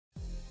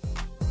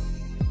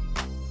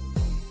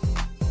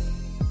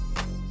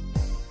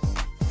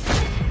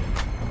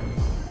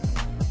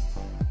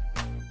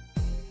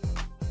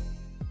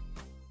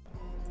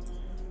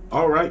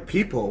All right,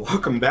 people,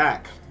 welcome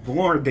back.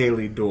 More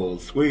Daily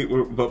Duels.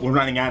 But we're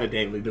running out of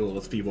Daily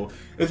Duels, people.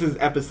 This is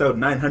episode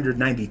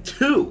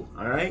 992.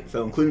 All right,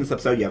 so including this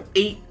episode, you have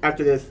 8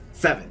 after this,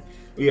 7.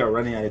 We are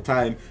running out of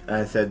time.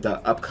 I said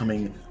the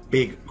upcoming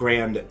big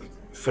grand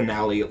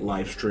finale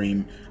live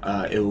stream.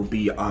 It will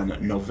be on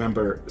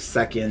November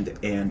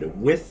 2nd,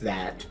 and with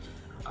that,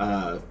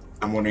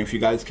 I'm wondering if you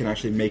guys can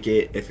actually make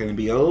it. It's going to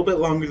be a little bit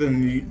longer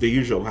than the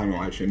usual time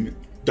live stream.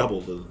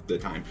 Double the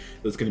time.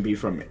 It's going to be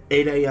from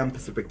 8 a.m.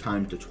 Pacific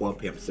time to 12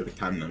 p.m. Pacific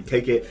time. And then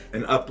take it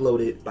and upload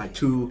it by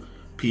 2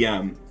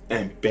 p.m.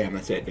 and bam,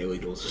 that's it. Daily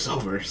Duels is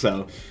over.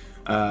 So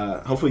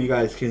hopefully you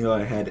guys can go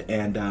ahead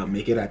and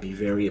make it. I'd be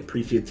very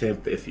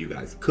appreciative if you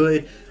guys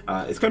could.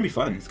 It's going to be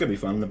fun. It's going to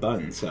be fun in the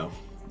bun. So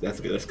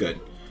that's good. That's good.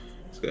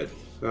 That's good.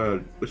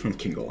 Which one's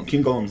King Golem?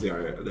 King Golem's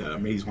the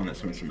amazing one that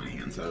summons from my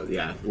hand. So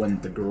yeah, one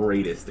of the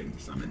greatest things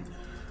to summon.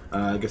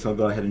 I guess I'll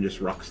go ahead and just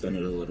rock stun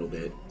it a little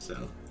bit.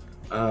 So.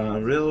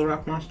 Real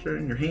rock monster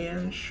in your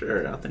hand?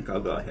 Sure, I think I'll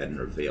go ahead and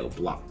reveal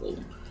block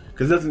golem.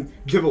 Because it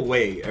doesn't give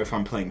away if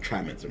I'm playing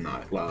Triamids or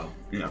not. Well,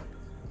 you know.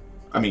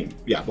 I mean,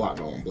 yeah, block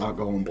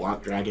golem,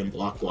 block dragon,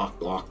 block.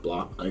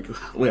 Like,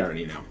 we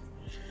already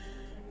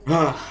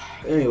know.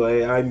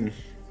 Anyway,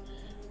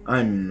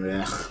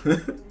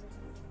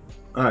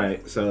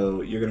 Alright,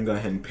 so you're gonna go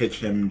ahead and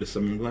pitch him to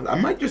someone.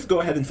 I might just go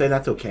ahead and say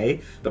that's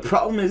okay. The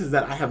problem is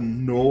that I have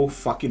no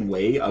fucking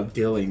way of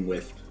dealing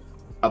with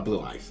a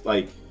Blue Eyes.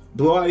 Like,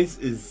 Blue Eyes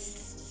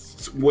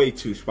is way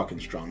too fucking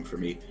strong for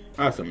me.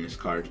 I'll summon this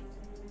card.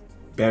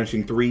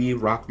 Banishing 3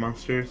 rock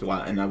monsters,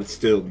 wow, and I would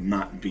still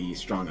not be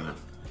strong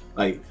enough.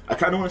 Like, I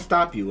kind of want to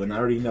stop you, and I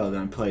already know that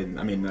I'm playing.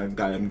 I mean,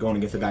 I'm going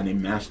against a guy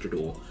named Master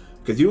Duel.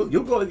 Because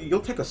you'll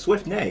take a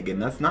swift neg,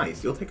 and that's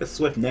nice. You'll take a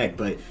swift neg,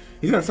 but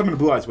he's gonna summon the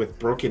Blue Eyes with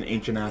broken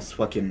ancient ass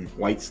fucking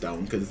White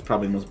Stone, because it's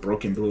probably the most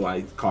broken Blue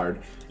Eyes card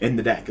in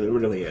the deck. It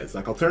really is.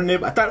 Like,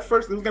 alternative, I thought at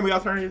first it was gonna be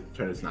alternative.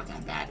 It's not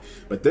that bad,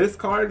 but this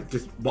card,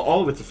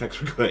 all of its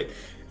effects are good.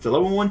 It's a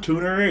level 1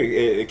 tuner.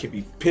 It can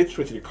be pitched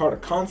with your card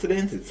of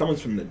Coincidence. It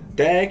summons from the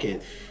deck.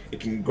 It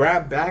can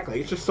grab back. Like,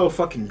 it's just so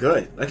fucking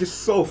good. Like, it's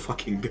so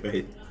fucking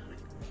good.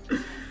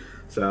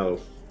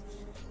 So.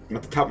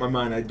 At the top of my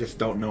mind, I just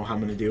don't know how I'm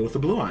going to deal with the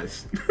Blue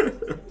Eyes.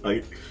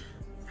 Like,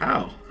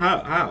 how?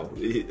 I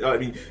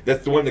mean,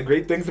 that's one of the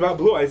great things about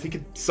Blue Eyes. He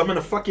could summon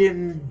a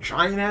fucking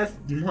giant-ass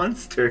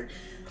monster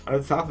on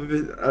the top of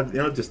it. You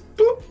know, just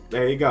boop.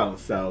 There you go.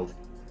 So,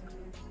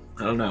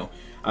 I don't know.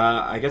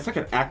 I guess I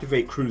can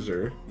activate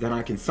Cruiser. Then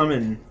I can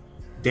summon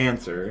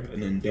Dancer.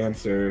 And then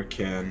Dancer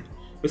can...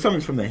 It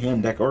summons from the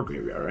hand, deck, or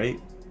graveyard, right?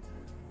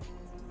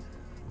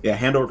 Yeah,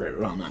 hand or graveyard.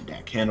 Well, not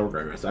deck. Hand or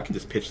graveyard. So I can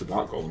just pitch the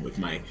block golem with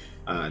my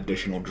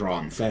additional draw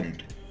and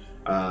send.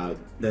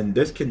 Then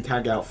this can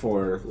tag out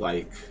for,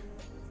 like,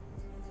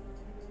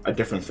 a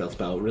different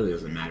spell. It really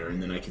doesn't matter.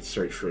 And then I can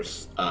search for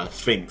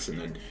Sphinx.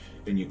 And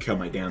then you kill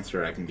my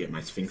Dancer, I can get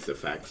my Sphinx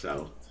effect.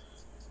 So,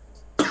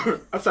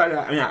 outside of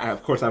that, I mean,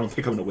 of course, I don't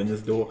think I'm going to win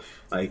this duel.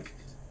 Like,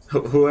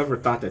 whoever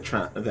thought that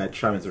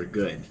Triamids were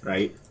good,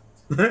 right?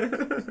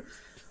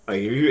 Like,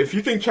 if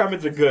you think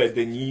Triamids are good,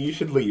 then you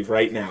should leave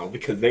right now,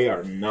 because they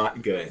are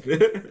not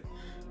good.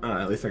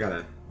 At least I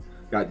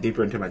got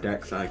deeper into my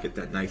deck, so I get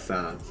that nice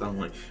sound.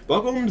 Like,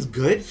 Block Golem's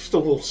good, it's just a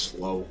little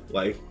slow.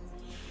 Like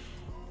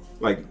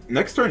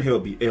next turn it'll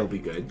be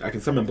good. I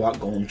can summon Block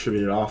Golem,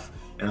 tribute it off,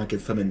 and I can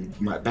summon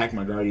back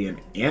my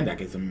Guardian, and I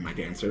can summon my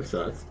Dancer,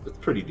 so it's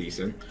pretty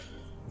decent.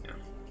 Yeah.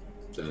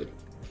 So,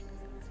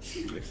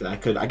 like I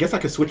said, I guess I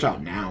could switch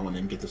out now and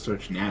then get the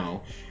search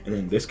now, and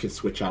then this could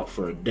switch out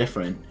for a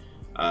different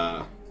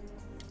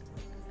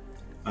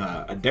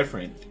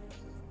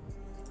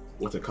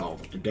what's it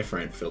called? A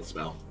different field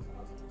spell.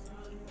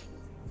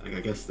 Like,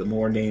 I guess the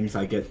more names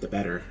I get, the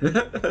better.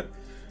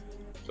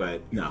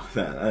 But no,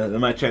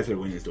 my chance of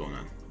winning is doing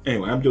that.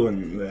 Anyway, I'm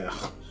doing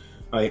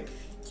like,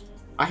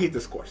 I hate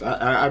this course.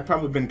 I've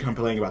probably been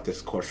complaining about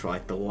this course for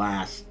like the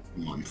last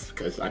month,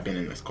 because I've been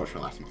in this course for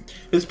the last month.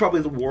 This is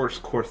probably the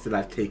worst course that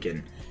I've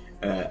taken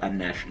at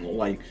National.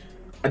 Like,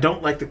 I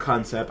don't like the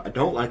concept. I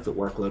don't like the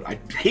workload. I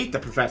hate the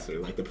professor.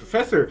 Like, the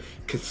professor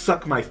could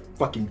suck my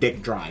fucking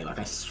dick dry. Like,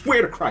 I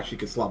swear to Christ, she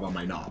could slob on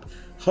my knob.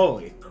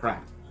 Holy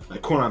crap.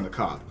 Like, corn on the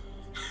cob.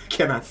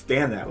 Cannot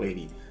stand that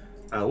lady.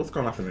 What's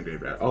going on from the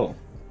graveyard? Oh,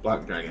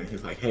 Black Dragon.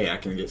 He's like, hey, I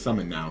can get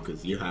summoned now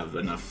because you have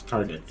enough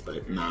targets,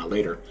 but nah,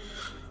 later.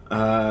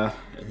 And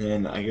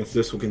then I guess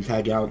this can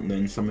tag out and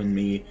then summon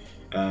me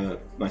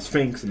my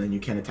Sphinx, and then you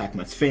can attack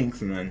my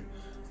Sphinx, and then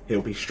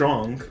he'll be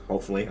strong,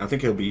 hopefully. I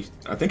think he'll be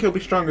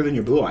stronger than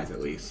your Blue Eyes,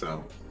 at least,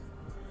 so.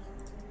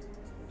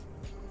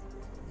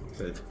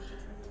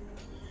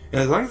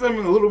 As long as I'm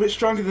a little bit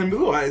stronger than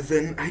Blue Eyes,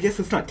 then I guess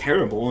it's not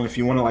terrible. And if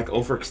you want to, like,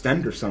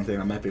 overextend or something,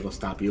 I might be able to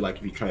stop you, like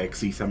if you try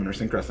Xyz Summon or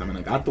Synchro Summon.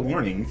 I got the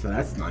warning, so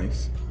that's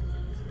nice.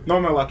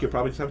 Normal luck, you'll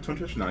probably just have a Twin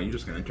Twitch. No, you're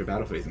just going to enter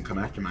battle phase and come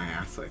after my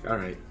ass. Like,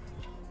 alright.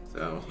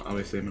 So,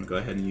 obviously, I'm going to go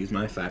ahead and use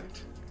my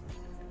effect.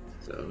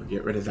 So,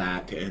 get rid of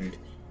that, and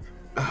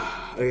like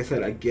I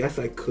said, I guess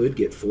I could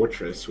get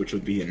Fortress, which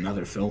would be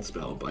another field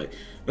spell, but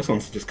this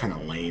one's just kind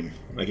of lame.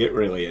 Like, it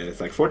really is.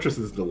 Like, Fortress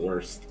is the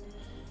worst.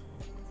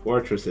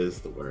 Fortress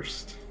is the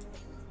worst.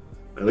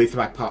 But at least if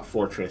I pop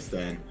Fortress,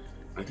 then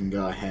I can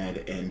go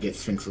ahead and get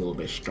Sphinx a little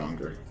bit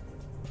stronger.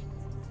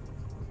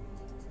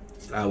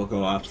 So I will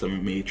go off some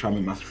of me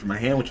Triamid Monster from my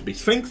hand, which would be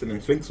Sphinx, and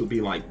then Sphinx would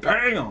be like,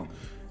 bam!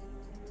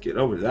 Get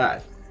over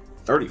that.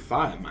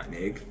 35, my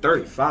nig.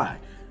 35.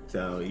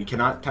 So you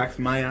cannot attack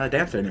my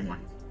Dancer anymore.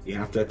 You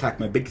have to attack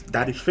my Big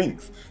Daddy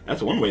Sphinx.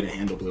 That's one way to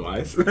handle Blue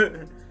Eyes.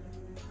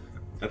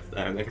 That's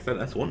like I said,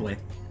 that's one way.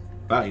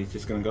 Wow, he's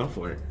just gonna go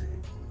for it.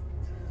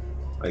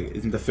 Like,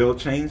 isn't the field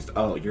changed?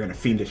 Oh, you're gonna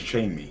Fiendish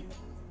Chain me.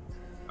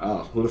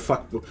 Oh, who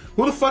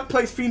the fuck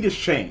plays Fiendish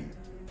Chain?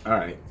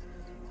 Alright.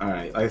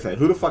 Alright, like I said,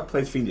 who the fuck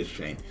plays Fiendish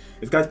Chain?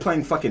 This guy's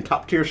playing fucking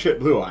top tier shit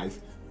Blue Eyes.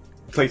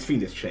 Plays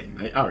Fiendish Chain,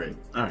 right?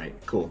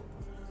 Alright, cool.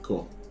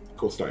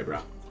 Cool story, bro.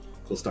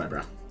 Cool story,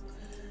 bro.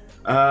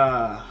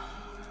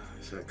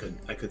 So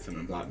I could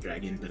summon Block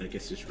Dragon, but I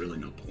guess there's really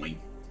no point.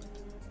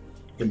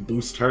 I can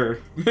boost her.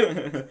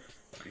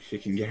 She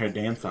can get her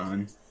dance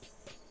on.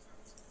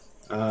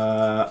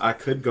 I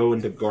could go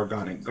into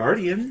Gorgonic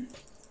Guardian.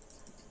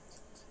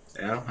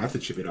 Yeah, I don't have to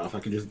chip it off. I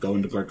can just go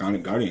into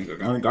Gorgonic Guardian.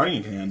 Gorgonic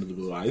Guardian can handle the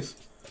Blue Eyes.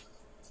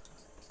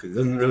 Because it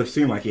doesn't really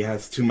seem like he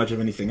has too much of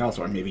anything else,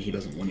 or maybe he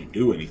doesn't want to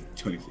do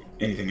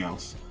anything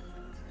else.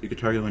 You could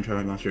target one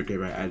Triamids monster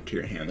graveyard added to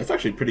your hand. That's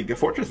actually pretty good.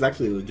 Fortress is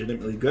actually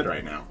legitimately good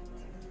right now.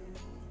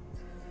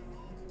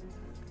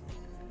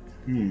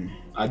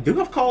 I do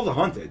have Call of the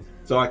Haunted.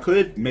 So I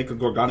could make a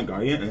Gorgonic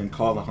Guardian and then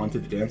call the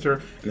Haunted the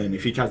Dancer, and then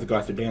if he tries to go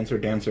after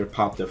Dancer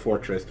pop the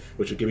Fortress,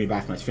 which would give me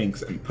back my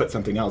Sphinx, and put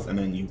something else, and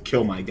then you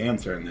kill my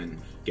Dancer and then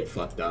get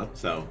fucked up.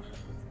 So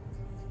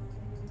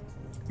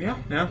yeah.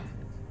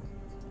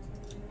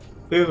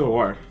 Either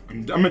or.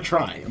 I'm gonna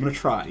try,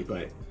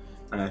 but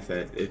like I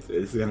said,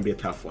 it's gonna be a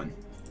tough one.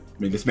 I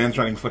mean, this man's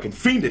running fucking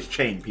Fiendish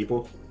Chain,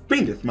 people.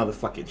 Fiendish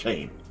motherfucking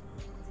Chain.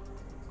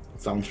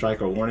 Solemn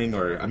Strike or Warning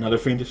or another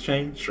Fiendish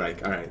Chain?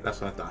 Strike. Alright,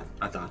 that's what I thought.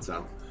 I thought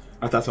so.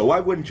 Why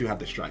wouldn't you have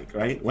the Strike,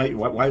 right?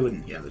 Why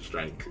wouldn't he have the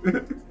Strike?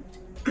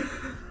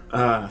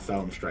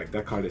 Solemn Strike.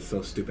 That card is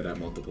so stupid at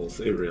multiples.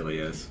 It really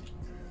is.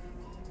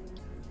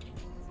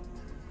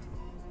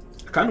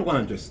 I kind of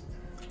want to just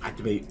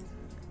activate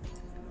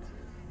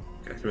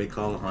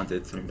Call of the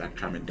Haunted, summon back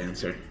Triamid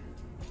Dancer.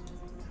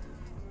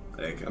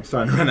 Like, I'm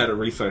starting to run out of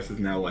resources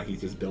now while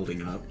he's just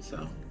building up,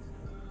 so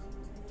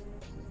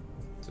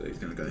he's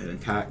gonna go ahead and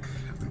attack.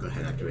 I'm gonna go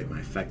ahead and activate my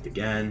effect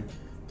again.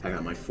 Attack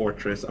out my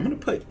Fortress. I'm gonna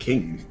put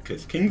King,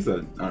 because King's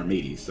an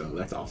Enmity, so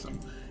that's awesome.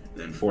 And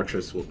then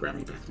Fortress will grab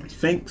me back my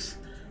Sphinx.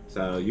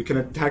 So you can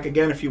attack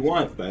again if you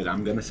want, but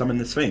I'm gonna summon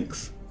the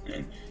Sphinx.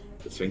 And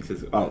the Sphinx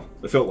is, oh,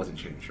 the field wasn't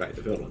changed, right?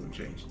 The field wasn't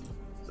changed.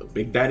 So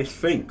Big Daddy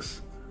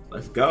Sphinx.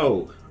 Let's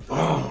go.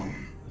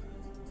 Boom.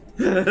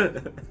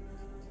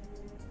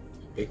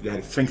 Big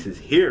Daddy Sphinx is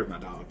here, my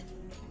dog.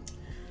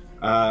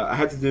 I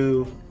had to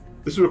do,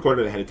 this was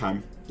recorded ahead of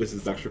time. This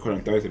is actually recorded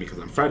on Thursday because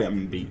on Friday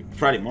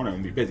Friday morning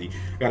I'm gonna be busy.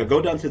 I gotta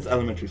go down to this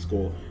elementary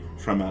school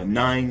from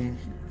 9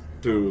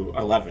 through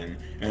 11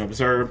 and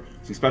observe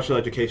some special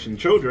education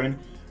children,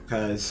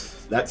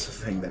 because that's the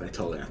thing that I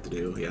totally have to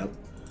do. Yep.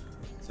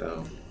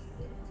 So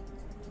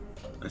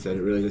I said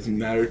it really doesn't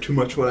matter too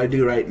much what I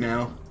do right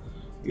now.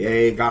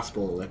 Yay,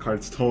 Gospel. That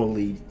card's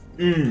totally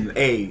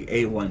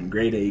A1,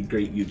 grade A,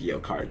 great Yu-Gi-Oh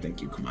card.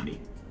 Thank you, Kamani.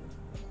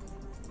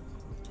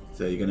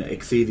 So you're gonna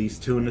exceed these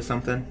two into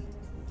something.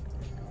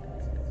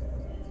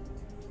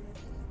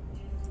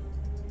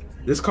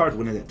 This card,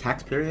 when it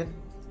attacks, period,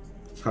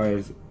 this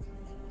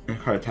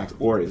card attacks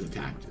or is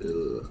attacked.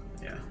 Ugh.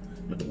 Yeah,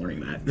 I'm with the warning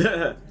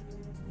that.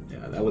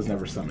 Yeah, that was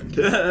never summoned.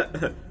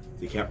 So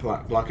you can't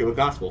block it with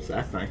Gospel, so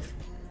that's nice.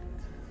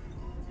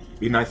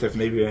 Be nice if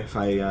maybe if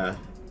I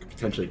could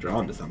potentially draw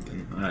into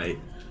something. Alright.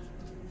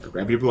 So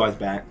grab your Blue Eyes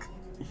back.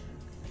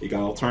 You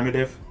got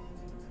alternative?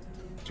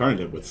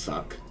 Alternative would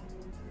suck.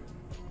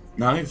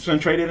 No, he's gonna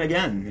trade in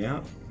again.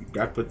 Yeah.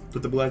 Put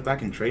the Blue Eyes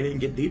back and trade it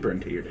and get deeper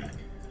into your deck.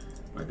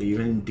 Might be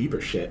even deeper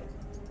shit.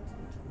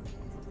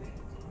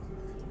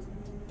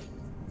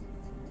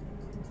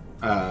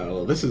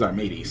 Well, this is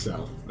Enmity,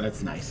 so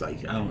that's nice. Like,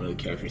 I don't really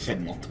care if you're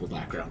setting multiple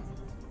background.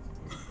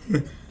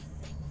 So,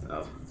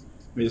 let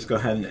me just go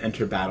ahead and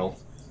enter battle.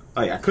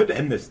 Oh yeah, I could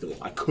end this duel.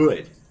 I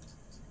could.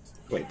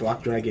 Wait,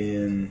 Block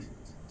Dragon.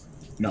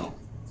 No.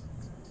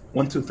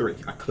 1, 2, 3.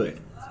 I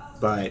could.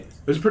 But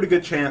there's a pretty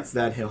good chance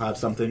that he'll have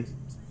something.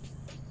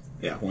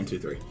 Yeah, 1, 2,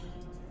 3.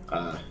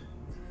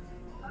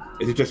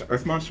 Is it just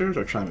Earth monsters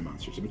or Triamid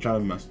monsters? If it's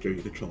Triamid monster,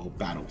 you control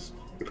battles.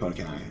 Your opponent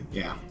can,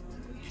 yeah.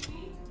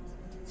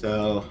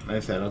 So, like I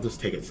said, I'll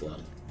just take it slow.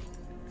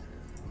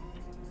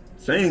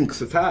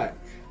 Sphinx, attack!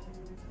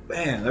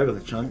 Man, there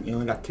goes a chunk. You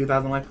only got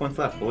 2,000 life points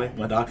left, boy.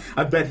 My dog.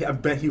 I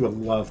bet he would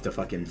love to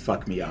fucking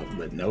fuck me up,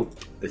 but nope.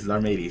 This is our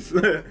mateys.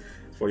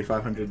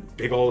 4,500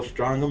 big old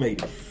strong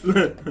mateys.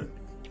 Get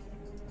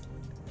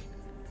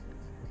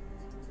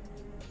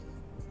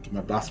my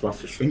boss for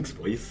Sphinx,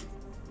 boys.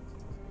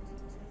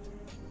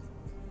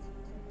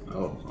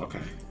 Oh,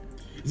 okay.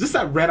 Is this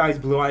that Red Eyes,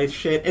 Blue Eyes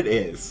shit? It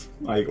is.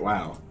 Like,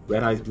 wow.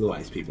 Red Eyes, Blue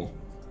Eyes, people.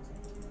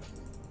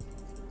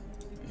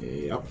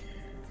 Yep.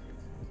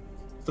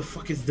 What the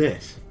fuck is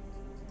this?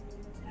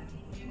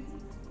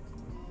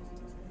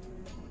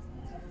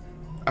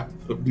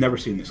 I've never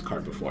seen this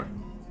card before.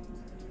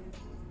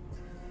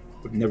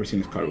 I've never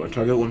seen this card before.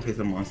 Target one face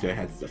of monster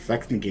has its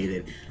effects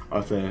negated.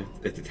 Also,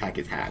 its attack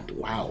is halved.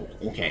 Wow.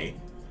 Okay.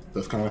 So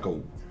it's kind of like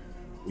a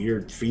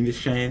weird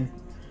fiendish chain.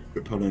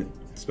 Your opponent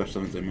special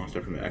summons a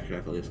monster from the action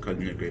deck. This card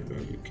in the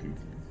graveyard. You can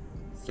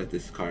set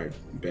this card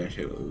and banish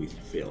it with a weak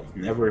feel.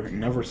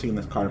 Never seen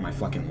this card in my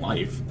fucking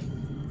life.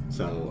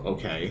 So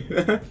okay.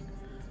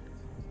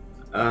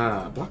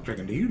 Black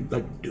Dragon, do you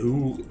like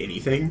do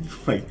anything?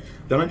 Like,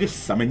 don't I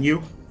just summon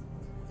you?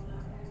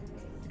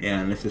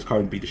 And if this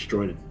card would be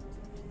destroyed,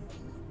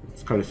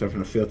 this card is sent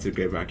from the field to the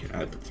graveyard. I can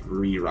add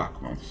 3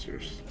 rock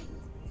monsters.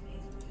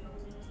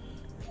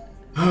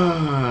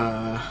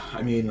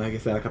 I mean, like I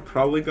said, I could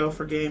probably go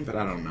for game, but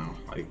I don't know.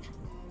 Like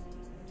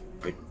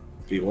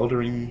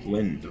Bewildering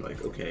Wind,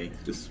 like, okay,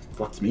 just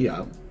fucks me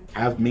up.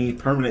 Have me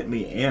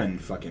permanently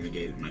and fucking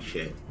negated my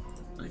shit.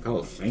 Like,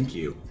 oh, thank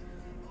you.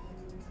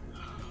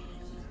 1,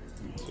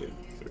 2,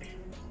 3.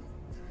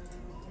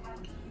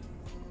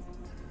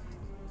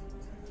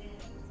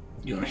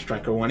 You want a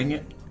striker wanting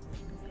it?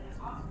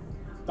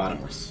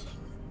 Bottomless.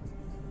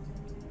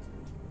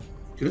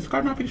 Can this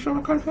card not be shown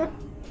on card effect?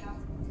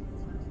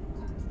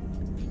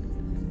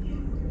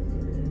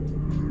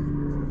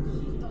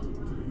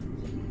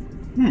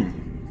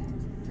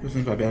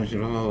 By banishing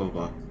blah blah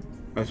blah.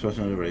 Vice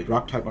versa,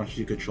 rock type monsters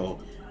you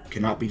control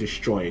cannot be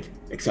destroyed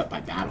except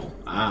by battle.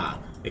 Ah,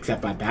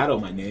 except by battle,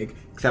 my nig.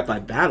 Except by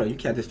battle. You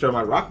can't destroy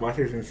my rock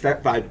monsters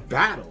except by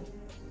battle.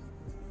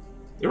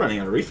 You're running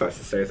out of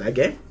resources, sir. Is that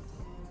game?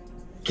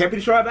 Can't be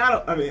destroyed by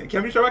battle. I mean,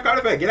 can't be destroyed by card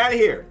effect. Get out of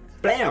here.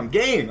 Bam,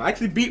 game. I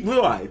actually beat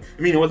Blue Eyes.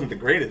 I mean, it wasn't the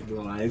greatest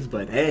Blue Eyes,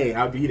 but hey,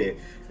 I beat it.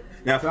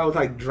 Now, if I was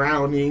like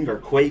drowning or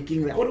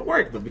quaking, that would have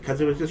worked. But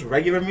because it was just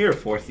regular Mirror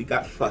Force, he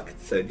got fucked.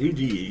 So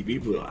GG,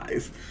 beat Blue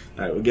Eyes.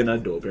 Alright, we're getting a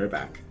duel. Be right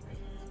back.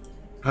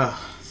 Like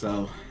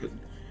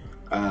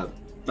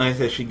I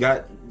said, she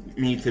got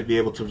me to be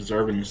able to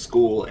observe in the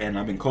school, and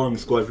I've been calling the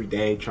school every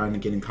day, trying to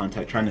get in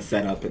contact, trying to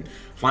set up, and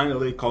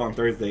finally called on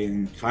Thursday,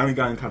 and finally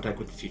got in contact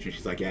with the teacher.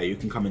 She's like, yeah, you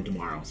can come in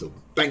tomorrow. So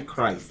thank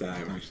Christ that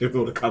I'm actually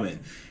able to come in.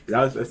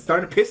 It's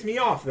starting to piss me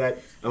off that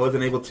I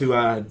wasn't able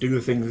to do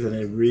the things that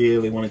I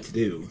really wanted to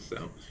do.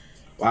 So,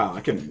 wow, I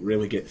can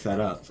really get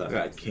set up. So I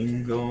got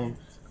King going.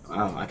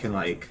 Wow, I can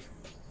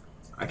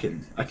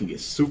get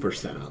super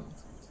set up.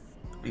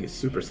 I can get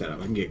super set up.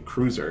 I can get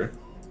Cruiser.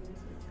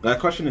 The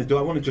question is, do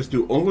I want to just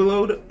do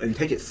Overload and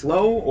take it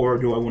slow, or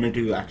do I want to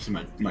do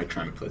actually my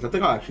Triamid plays? I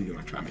think I'll actually do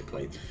my Triamid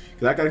plays.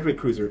 Because I got to create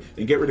Cruiser,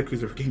 and get rid of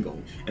Cruiser for King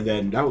Golem. And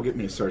then that will get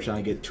me a search, and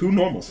I get 2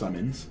 normal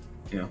summons,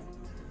 you know.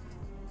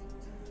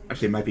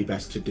 Actually, it might be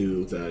best to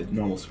do the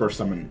normal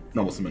summon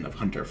of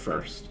Hunter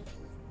first.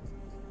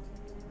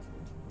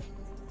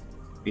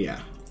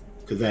 Yeah.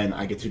 Because then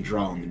I get to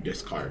draw and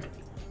discard.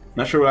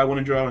 Not sure what I want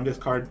to draw and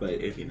discard, but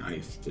it'd be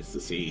nice just to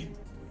see.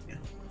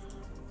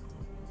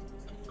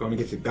 Going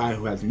against a guy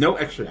who has no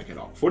extra deck at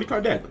all. 40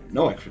 card deck, but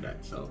no extra deck.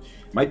 So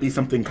might be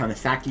something kind of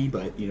sacky,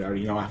 but you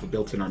already know I have a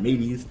built-in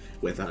Armades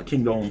with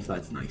King Golem, so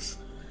that's nice.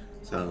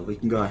 So we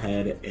can go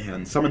ahead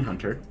and summon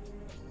Hunter.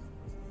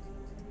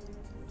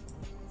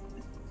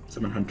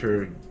 Summon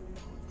Hunter,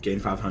 gain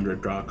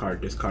 500, draw a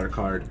card, discard a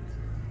card.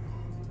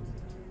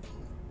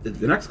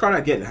 The next card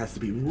I get has to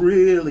be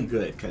really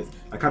good, because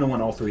I kind of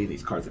want all 3 of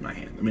these cards in my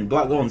hand. I mean,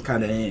 Black Golem's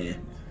kind of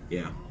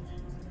yeah.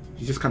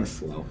 He's just kind of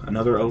slow.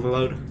 Another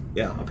Overload?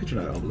 Yeah, I'll pitch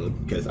another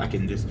Overload, because I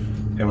can just...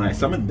 And when I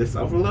summon this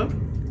Overload,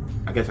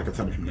 I guess I can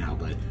summon him now,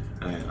 but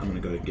I'm going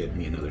to go get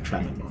me another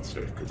Triamid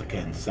monster, because I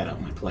can set up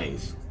my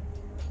plays.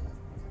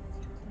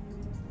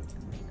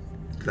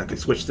 Because I can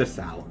switch this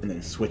out, and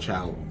then switch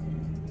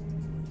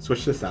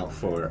this out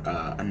for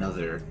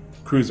another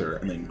Cruiser,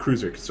 and then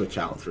Cruiser can switch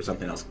out for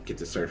something else, get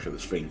to search for the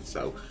string,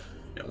 so...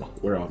 You know,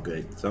 we're all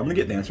good. So I'm gonna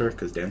get Dancer,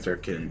 because Dancer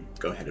can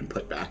go ahead and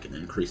put back and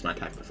increase my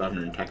attack by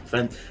 500 and attack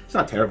defense. It's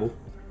not terrible.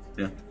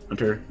 Yeah,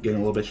 Hunter getting a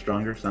little bit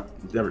stronger. It's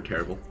never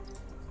terrible.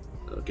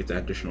 So get that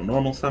additional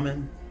normal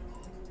summon.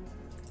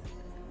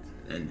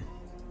 And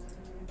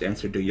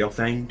Dancer, do your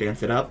thing.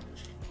 Dance it up.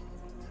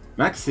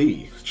 Max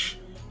C.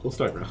 Cool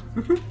start, bro.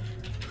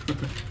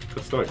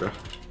 Cool start, bro.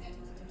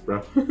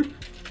 Bro.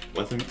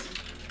 Wasn't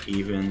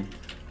even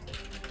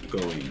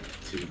going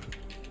to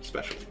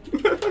special.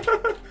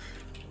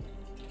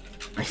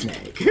 Nice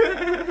snag.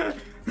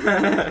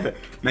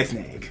 Nice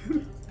snag.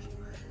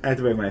 I have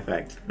to bring my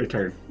effect.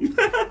 Return.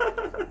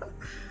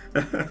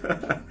 Go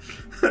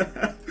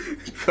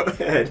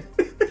ahead.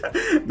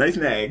 Nice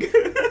snag.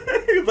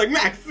 He was like,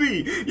 Max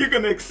C, you're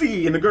gonna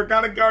exceed in the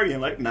Gorgonic Guardian.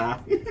 Like, nah.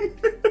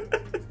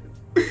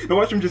 And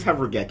watch him just have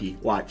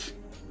Regeki. Watch.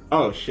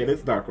 Oh shit,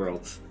 it's Dark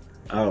Worlds.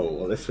 Oh,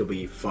 well, this will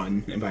be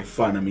fun. And by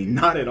fun, I mean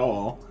not at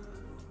all.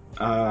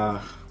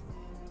 I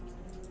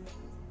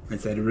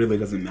said it really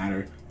doesn't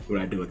matter what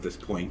I do at this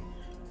point.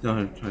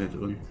 No, try to do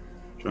one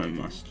Triamid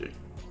monster.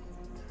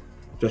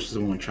 Just as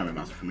one Triamid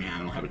monster for me. I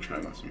don't have a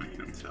Triamid monster in my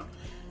hand, so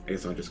I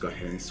guess I'll just go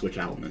ahead and switch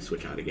out and then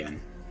switch out again.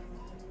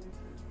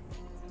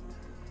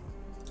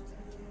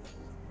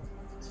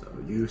 So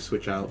you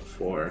switch out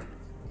for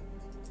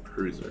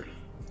Cruiser.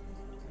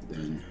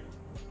 Then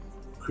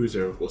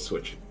Cruiser will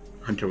switch.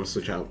 Hunter will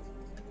switch out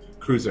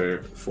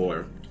Cruiser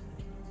for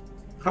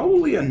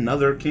probably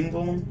another King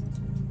Golem.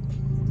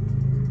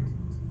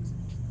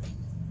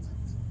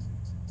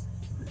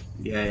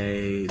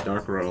 Yay,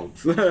 Dark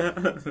Worlds.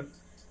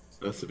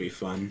 This would be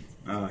fun.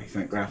 Oh, he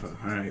sent Grapha.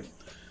 Alright.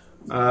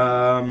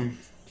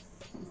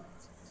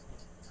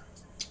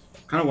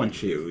 Kind of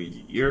want you.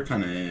 You're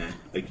kind of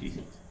like.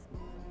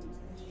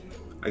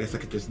 I guess I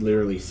could just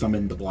literally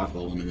summon the Block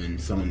Golem and then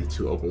summon the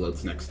 2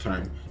 Overloads next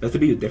turn. Does it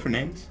be different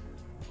names?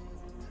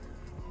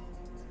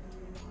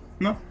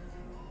 No.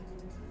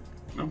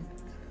 No.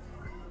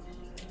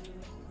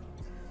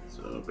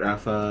 So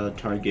Grapha,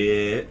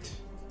 target.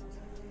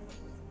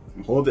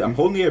 I'm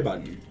holding the A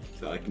button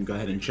so I can go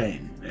ahead and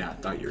chain. Yeah, I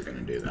thought you were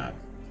gonna do that.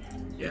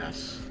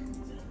 Yes.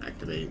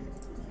 Activate.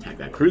 Tag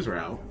that Cruiser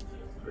out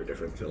for a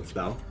different field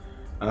spell.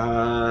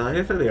 I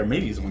guess the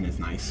Enmity's one is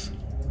nice.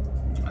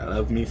 I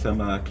love me some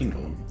King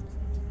Golem.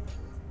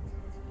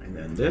 And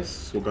then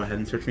this will go ahead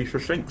and search me for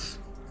Sphinx.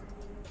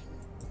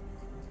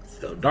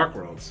 So Dark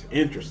Worlds,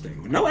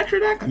 interesting. No extra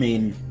deck? I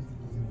mean,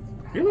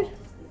 really?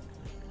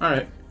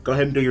 Alright, go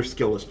ahead and do your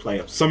skillless play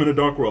up. Summon a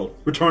Dark World,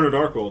 return a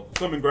Dark World,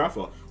 summon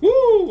Grapha.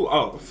 Woo!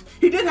 Oh,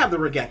 he did have the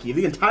Regeki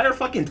the entire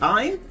fucking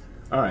time?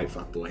 Alright,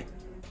 fuckboy.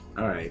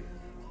 Alright.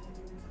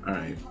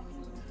 Alright.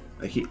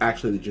 Like, he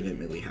actually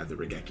legitimately had the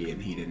Regeki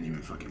and he didn't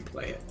even fucking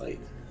play it. Like,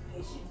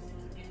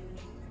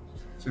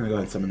 so I'm gonna go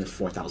ahead and summon this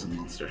 4,000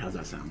 monster. How's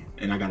that sound?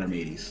 And I got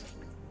Enmity's.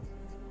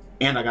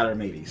 And I got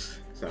Enmity's.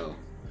 So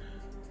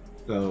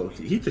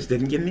he just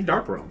didn't get any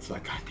Dark Worlds.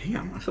 Like, god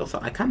damn,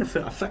 I kind of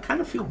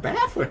feel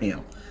bad for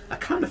him. I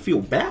kind of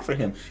feel bad for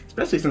him,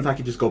 especially since I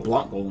could just go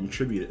Block Golem,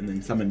 tribute it, and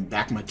then summon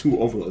back my 2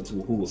 Overloads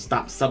who will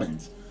stop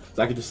summons.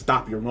 So I could just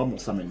stop your normal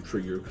summon for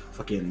your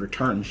fucking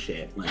return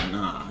shit. Like,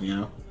 nah, you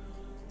know.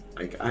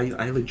 Like,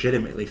 I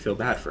legitimately feel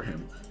bad for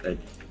him. Like,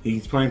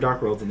 he's playing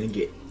Dark Worlds and didn't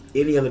get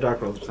any other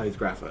Dark Worlds besides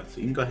Grapha. So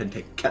you can go ahead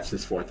and catch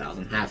this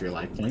 4,000, half your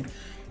life point.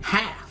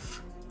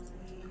 Half!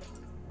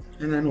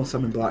 And then we'll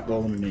summon Block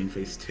Golem in main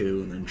phase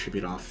 2 and then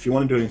tribute off. If you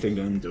want to do anything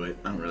to him, do it.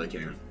 I don't really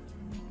care.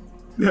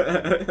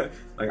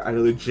 Like, I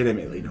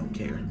legitimately don't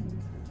care.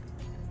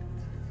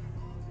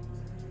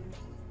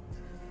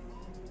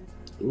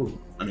 Ooh,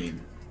 I mean,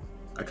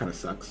 that kind of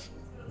sucks.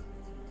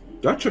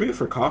 Do I tribute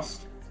for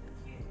cost?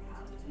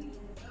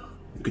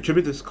 You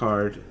contribute this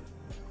card.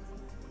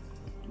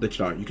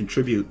 You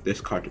contribute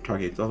this card to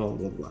target blah blah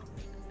blah blah.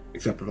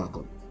 Except for Block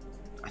Golem.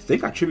 I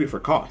think I tribute for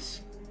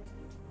cost.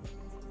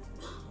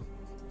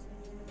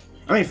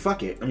 I mean,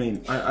 fuck it. I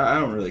mean, I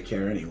don't really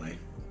care anyway.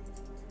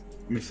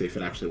 Let me see if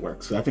it actually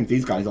works. So I think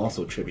these guys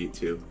also tribute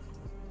to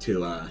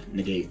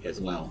negate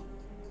as well.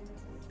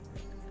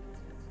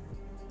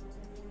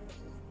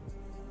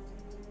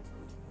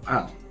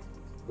 Wow.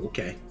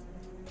 Okay.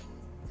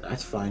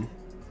 That's fine.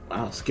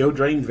 Wow. Skill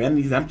drain,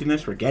 Vanity's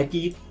Emptiness,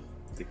 Regeki.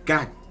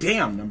 God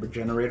damn, number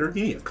generator.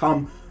 You need to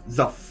calm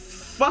the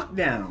fuck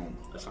down.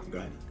 That's fine. Go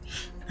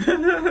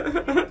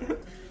ahead.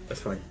 That's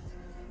fine.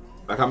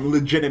 Like, I'm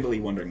legitimately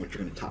wondering what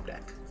you're gonna top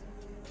deck.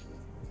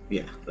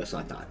 Yeah, that's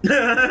what I thought.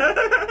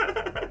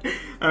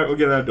 Alright, we'll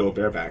get another duel.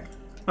 Bear back.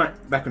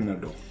 Alright, back with another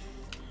duel.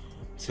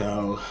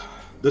 So,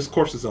 this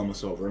course is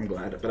almost over. I'm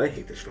glad, but I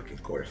hate this fucking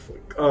course.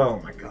 Like,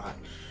 oh my god.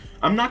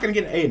 I'm not gonna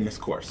get an A in this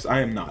course. I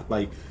am not.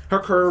 Like, her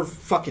curve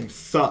fucking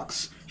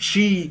sucks.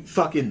 She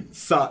fucking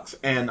sucks,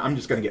 and I'm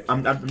just gonna get.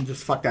 I'm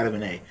just fucked out of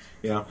an A,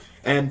 you know.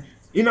 And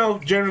you know,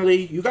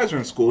 generally, you guys are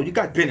in school. You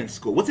guys been in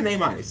school. What's an A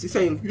minus? You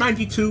say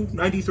 92,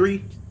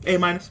 93, A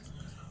minus.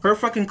 Her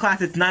fucking class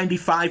is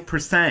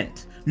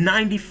 95%.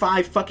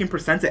 95 fucking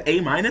percent at A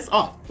minus.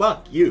 Oh,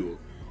 fuck you.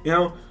 You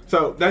know.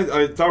 So that's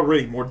it's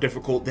already more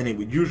difficult than it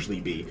would usually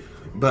be.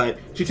 But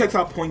she takes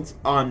off points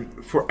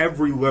for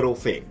every little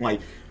thing.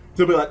 Like,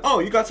 they'll be like, oh,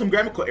 you got some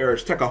grammatical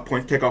errors. Take off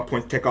points. Take off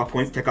points. Take off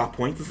points. Take off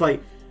points. It's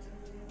like,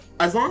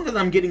 as long as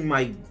I'm getting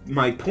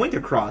my point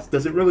across,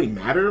 does it really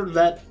matter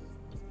that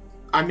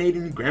I made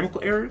any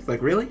grammatical errors?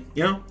 Like, really?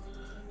 You know?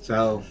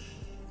 So,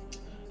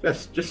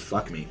 just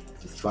fuck me.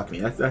 Just fuck me.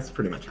 That's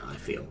pretty much how I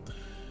feel.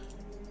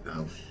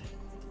 So,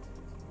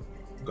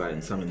 go ahead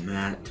and summon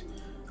that.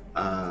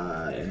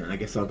 And I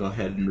guess I'll go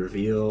ahead and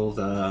reveal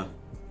the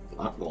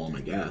Block Golem,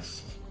 I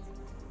guess.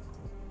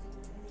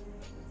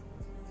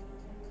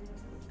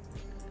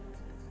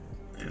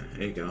 Yeah,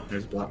 there you go.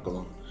 There's Block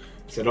Golem.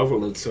 Said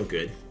Overload's so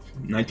good.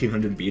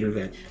 1900 beater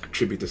that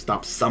attribute to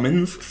stop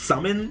summons.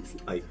 Summons?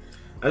 Like,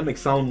 that'd make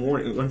Solemn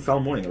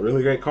Warning a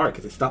really great card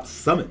because it stops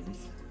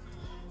summons.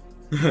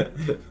 Can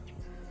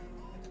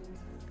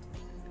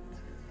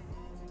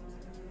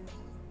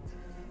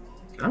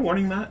I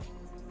warning that?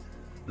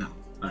 No.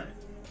 Alright.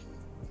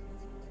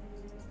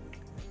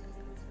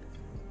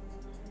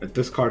 But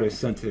this card is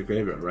sent to the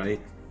graveyard, right?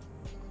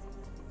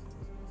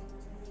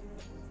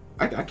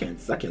 I can't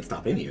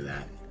stop any of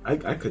that.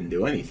 I couldn't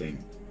do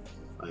anything.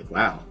 Like,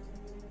 wow.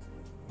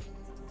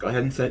 Go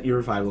ahead and set your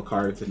revival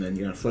cards, and then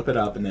you're gonna flip it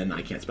up, and then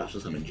I can't special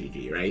summon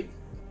GG, right?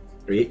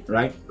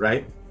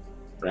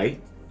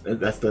 Right?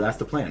 That's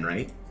the plan,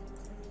 right?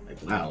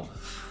 Like, wow.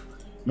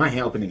 My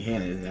opening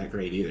hand isn't that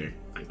great either.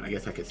 I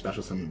guess I could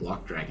special summon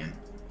Block Dragon.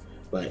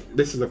 But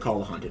this is a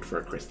Call of Haunted for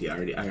a Christie. I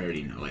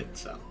already know it,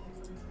 so.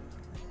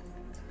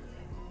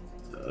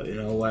 So, you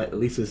know what? At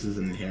least this is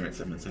an inherent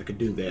summon, so I could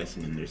do this,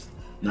 and then there's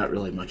not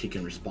really much he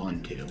can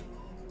respond to.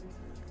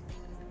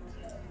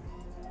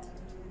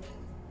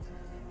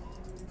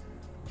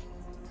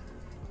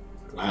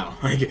 Wow.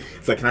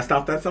 It's like, can I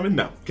stop that summon?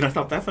 No. Can I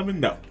stop that summon?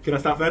 No. Can I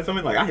stop that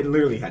summon? Like, I had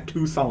literally had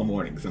 2 Solemn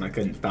Warnings, and I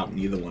couldn't stop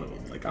neither one of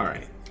them. Like,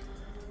 alright.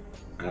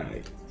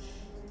 Alright.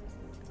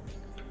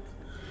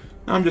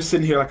 I'm just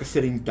sitting here like a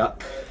sitting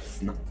duck.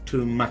 There's not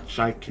too much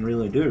I can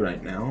really do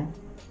right now.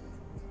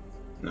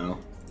 No.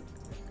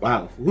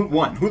 Wow.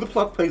 One, who the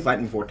pluck plays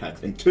Lightning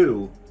Vortex? And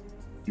 2,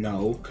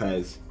 no,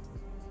 because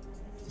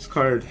this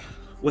card,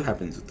 what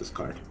happens with this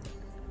card?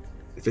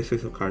 If this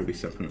is a card be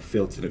sent from the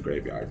field to the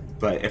graveyard.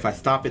 But if I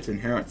stop its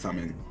inherent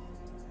summon,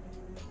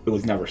 it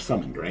was never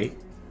summoned, right?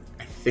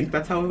 I think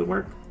that's how it would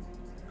work.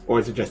 Or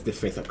is it just this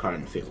face-up card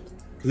in the field?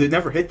 Because it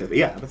never hit the,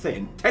 yeah, I was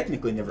saying,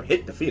 technically never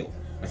hit the field.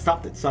 I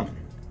stopped its summon.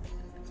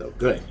 So,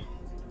 good.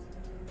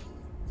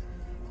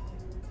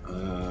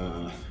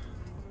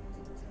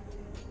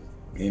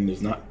 And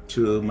there's not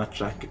too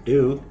much I could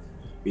do.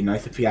 Be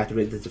nice if he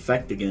activated this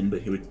effect again,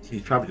 but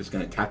he's probably just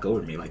gonna attack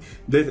over me. Like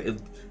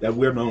that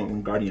weird moment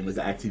when Guardian was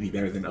actually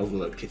better than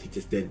Overload because he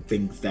just did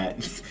things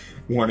that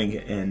Warning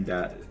and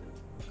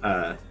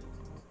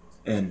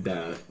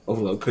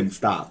Overload couldn't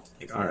stop.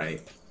 Like, all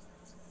right,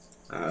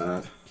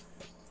 I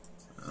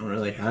don't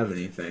really have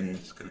anything. I'm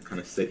just gonna kind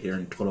of sit here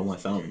and twiddle my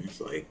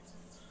thumbs. Like,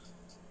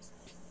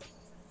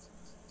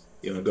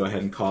 you wanna go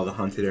ahead and call the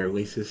Haunted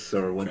Oasis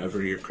or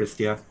whatever your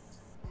Christia.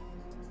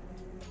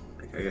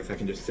 I guess I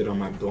can just sit on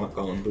my blunt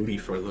golem booty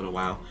for a little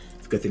while.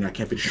 It's a good thing I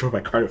can't be destroyed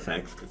by card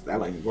effects, because that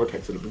Lightning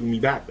Vortex would have blew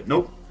me back, but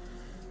nope.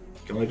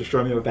 You can only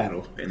destroy me with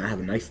battle. And I have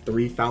a nice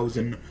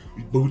 3,000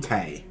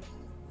 booty.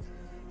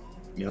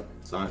 Yep,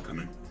 saw it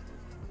coming.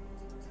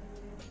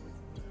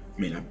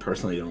 I mean, I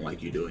personally don't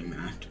like you doing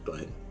that,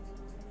 but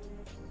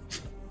I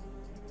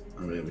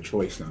don't really have a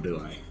choice now, do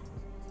I?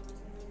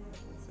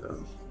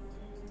 So,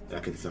 I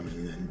can summon,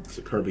 and then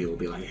Superbia will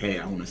be like, hey,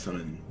 I want to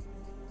summon.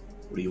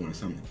 What do you want to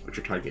summon? What's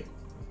your target?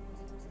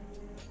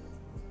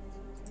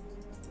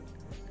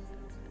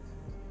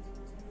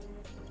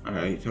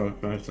 Alright, so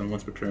if someone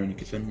once per turn, you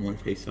can send one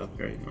face up,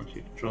 right? Once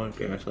you control it,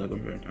 Gaia slide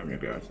one time your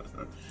Gaia slide.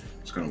 I'm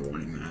just gonna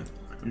warning that.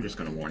 I'm just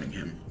gonna warning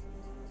him.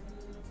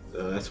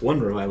 So that's one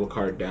revival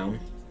card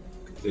down.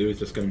 He was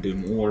just gonna do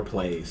more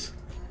plays.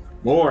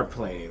 More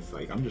plays!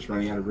 Like, I'm just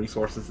running out of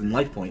resources and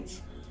life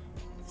points.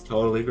 It's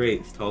totally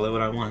great. It's totally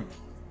what I want.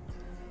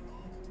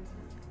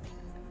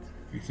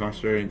 It's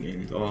monster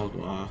and all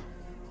blah.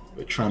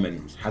 But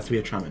Triamids. Has to be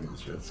a Triamid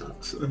monster. That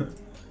sucks.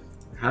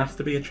 Has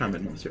to be a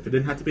Triamid monster. If it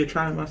didn't have to be a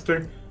Triamid monster,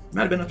 it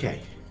might have been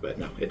okay. But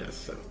no, it does,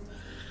 so.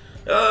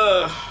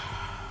 I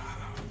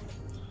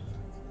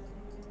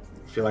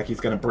feel like he's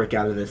gonna break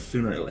out of this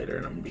sooner or later,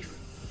 and I'm gonna be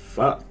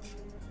fucked.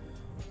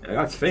 I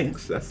got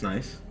Sphinx, that's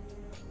nice.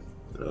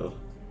 So,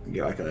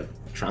 get like a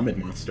Triamid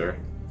monster,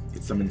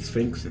 get summon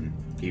Sphinx, and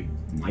he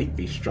might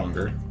be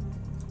stronger.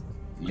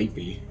 Might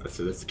be. That's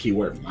the key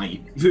word,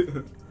 might.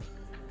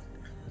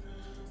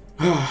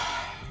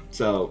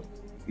 So,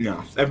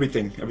 no,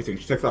 everything.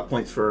 She takes off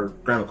points for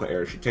grammatical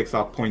errors. She takes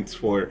off points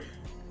for,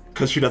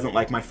 because she doesn't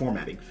like my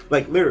formatting.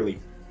 Like, literally,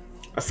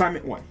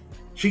 assignment 1.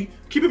 Keep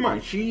in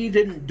mind, she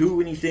didn't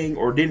do anything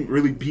or didn't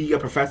really be a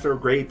professor,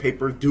 grade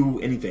papers, do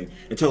anything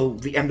until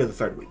the end of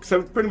the 3rd week.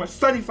 So pretty much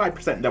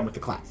 75% done with the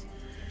class.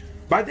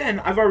 By then,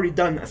 I've already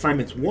done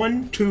assignments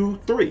 1,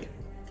 2, 3.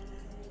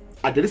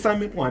 I did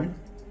assignment 1,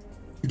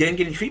 didn't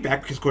get any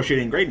feedback because of course she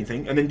didn't grade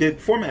anything, and then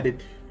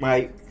formatted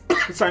my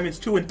assignments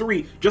 2 and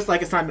 3 just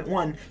like assignment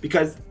 1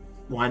 because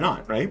why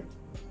not, right?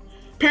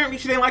 Apparently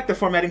she didn't like the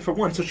formatting for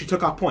 1, so she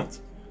took off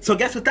points. So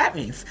guess what that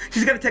means?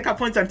 She's gonna take off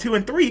points on 2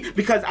 and 3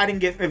 because I didn't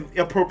get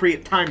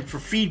appropriate time for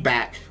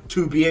feedback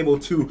to be able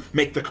to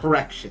make the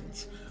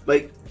corrections.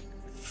 Like,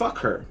 fuck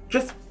her.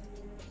 Just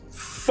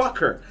fuck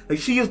her. Like,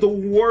 she is the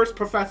worst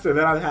professor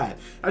that I've had.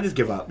 I just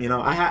give up, you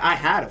know. I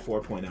had a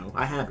 4.0.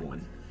 I had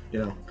one, you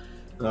know.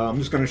 I'm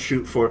just gonna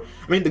shoot for.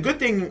 I mean, the good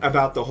thing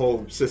about the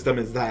whole system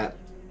is that,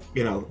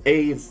 you know,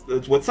 A is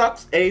what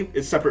sucks. A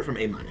is separate from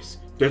A minus.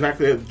 There's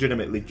actually a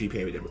legitimately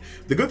GPA different.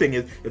 The good thing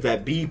is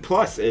that B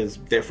plus is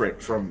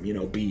different from, you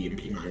know, B and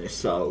B minus.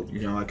 So,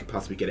 you know, I could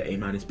possibly get an A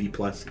minus, B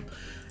plus.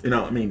 You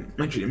know, I mean,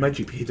 my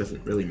GPA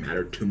doesn't really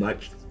matter too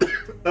much.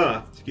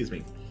 Excuse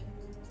me.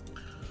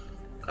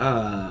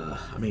 I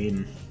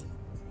mean,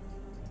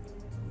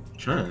 I'm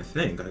trying to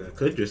think. I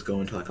could just go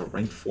into like a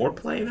rank 4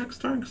 play next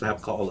turn because I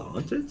have Call the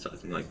Haunted, so I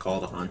can like Call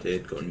the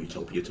Haunted, go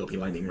into Utopia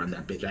Lightning, run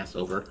that bitch ass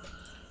over.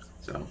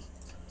 So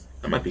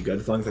that might be good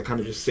as long as I kind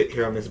of just sit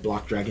here on this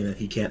block dragon that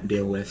he can't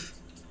deal with.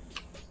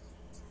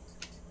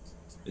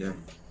 Yeah.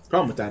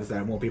 Problem with that is that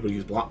I won't be able to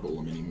use block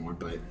golem anymore.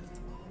 But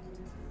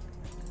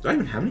do I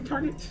even have any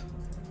targets?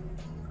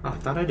 Oh, I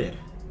thought I did.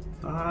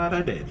 Thought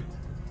I did.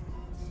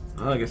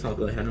 Oh, I guess I'll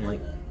go ahead and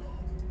like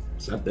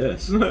set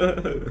this.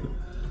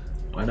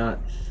 Why not?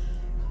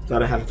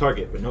 Thought I had a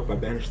target, but nope, I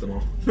banished them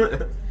all.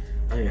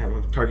 I didn't have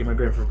a target my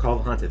grand for Call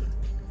the Haunted.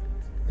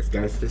 This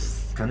guy's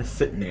just kind of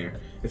sitting there.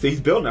 And so he's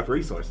building up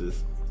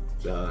resources.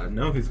 So I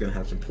know he's going to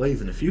have some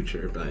plays in the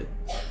future, but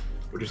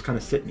we're just kind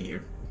of sitting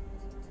here.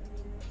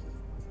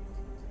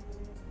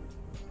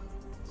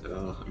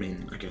 So, I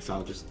mean, I guess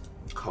I'll just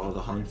Call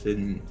the Haunted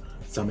and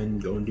summon,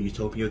 go into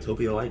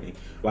Utopia Lightning.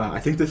 Wow, I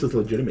think this is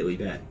legitimately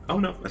dead. Oh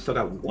no, I still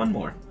got one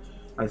more.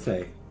 I'd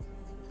say.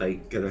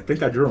 Like, cause I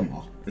think I drew them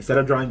all. Instead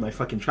of drawing my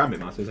fucking Triamid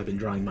monsters, I've been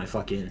drawing my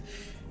fucking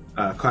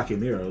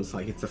Clackymeros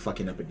like it's a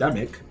fucking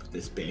epidemic,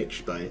 this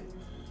bitch, but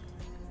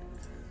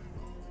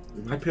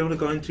we might be able to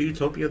go into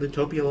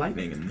Utopia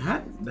Lightning, and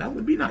that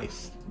would be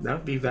nice. That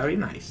would be very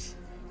nice.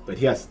 But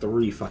he has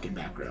 3 fucking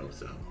back rows,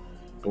 so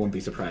I wouldn't be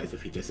surprised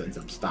if he just ends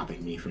up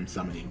stopping me from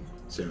summoning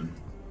soon.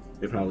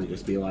 They'd probably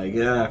just be like,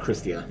 yeah,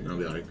 Christia. And I'll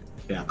be like,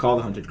 yeah, Call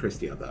the Haunted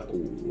Christia, but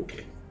ooh,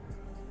 okay.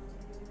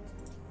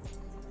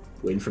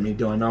 Waiting for me to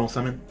do a normal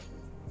summon?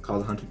 Call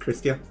the Haunted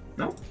Christia?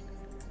 No.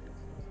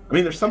 I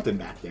mean, there's something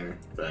back there,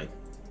 but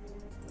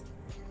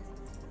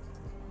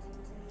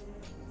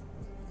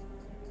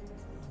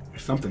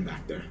there's something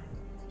back there.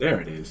 There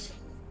it is.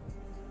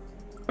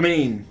 I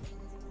mean,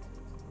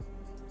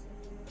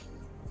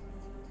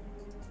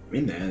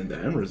 the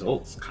end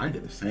result's kind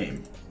of the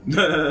same.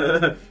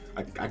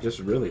 I just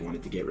really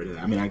wanted to get rid of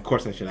that. I mean, of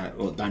course I should have.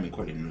 Well, Diamond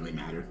Core didn't really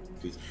matter.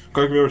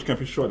 Clackymeros can't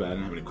be short, but I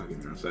didn't have any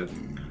Clackymeros, so that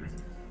didn't matter.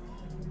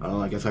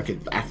 Oh, I guess I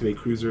could activate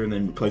Cruiser and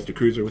then replace the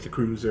Cruiser with a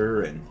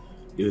Cruiser and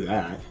do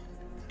that.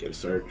 Get a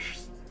search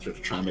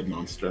Triamid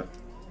monster.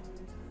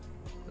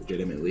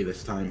 Legitimately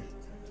this time.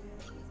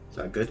 Is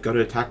that good? Go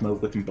to attack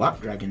mode with Black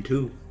Dragon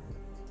too.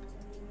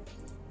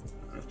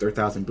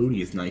 30,000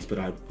 booty is nice, but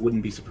I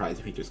wouldn't be surprised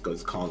if he just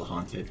goes Call the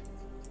Haunted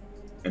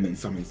and then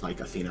summons like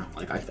Athena.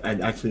 Like I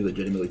actually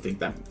legitimately think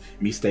that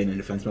me staying in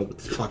defense mode with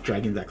this Black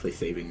Dragon is actually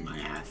saving my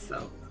ass.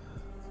 So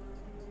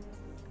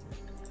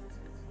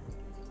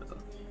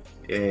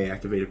yeah,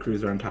 activate a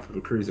Cruiser on top of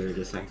a Cruiser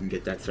just so I can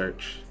get that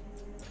search.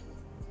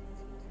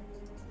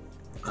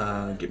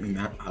 Get me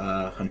that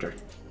Hunter.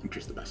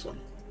 Hunter's the best one.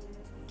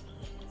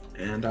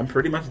 And I'm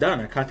pretty much done.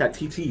 I caught that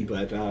TT,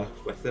 but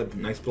with the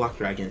nice Black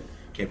Dragon.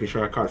 Can't be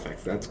sure of card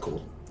effects. That's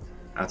cool.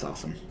 That's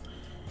awesome.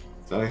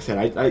 So like I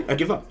said, I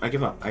give up. I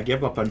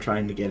give up on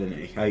trying to get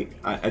an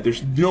A.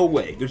 There's no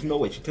way. There's no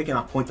way. She's taking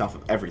off points off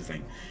of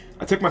everything.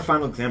 I took my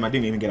final exam. I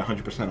didn't even get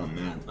 100% on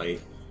that. Like,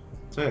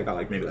 so I got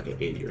like maybe like an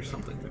 80 or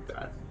something like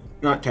that.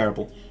 Not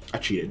terrible. I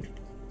cheated.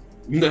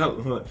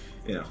 No,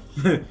 you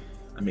know.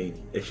 I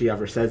mean, if she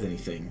ever says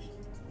anything,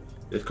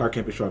 this card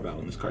can't be short battle,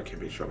 and this card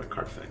can't be short by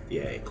card effect.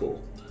 Yay,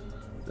 cool.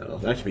 So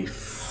that should be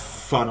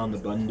fun on the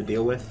button to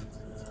deal with.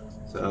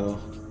 So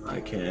I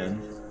can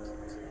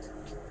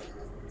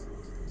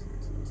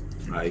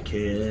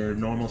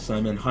normal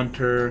summon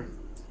Hunter,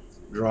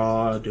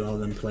 draw, do all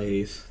them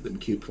plays, them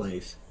cute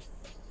plays.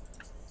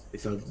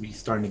 So we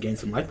starting to gain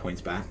some life points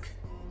back.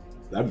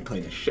 I've been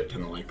playing a shit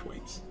ton of life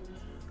points.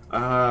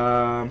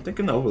 I'm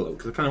thinking the Overload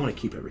because I kind of want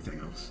to keep everything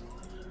else.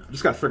 I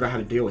just gotta figure out how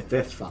to deal with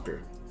this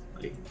fucker.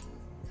 Like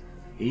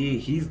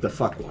he's the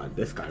fuckwad.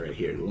 This guy right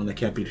here, the one that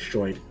can't be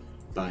destroyed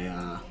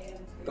by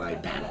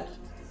battle.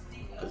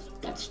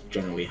 That's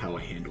generally how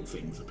I handle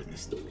things up in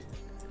this duel.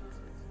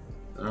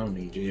 I don't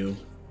need you.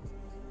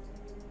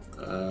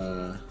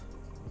 I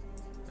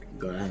can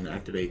go ahead and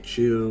activate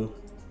you.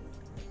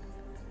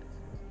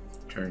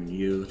 Turn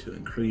you to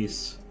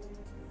increase.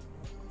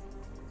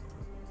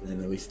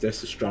 And at least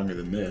this is stronger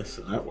than this,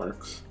 so that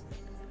works.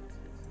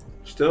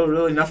 Still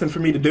really nothing for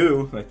me to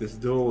do. Like, this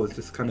duel is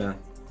just kind of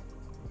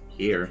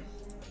here.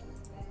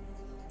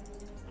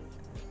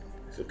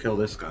 So kill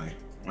this guy.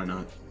 Why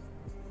not?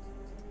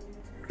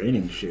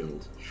 Draining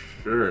shield,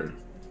 sure.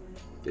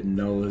 Didn't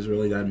know it was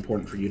really that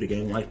important for you to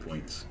gain life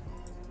points.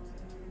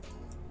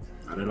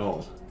 Not at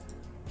all.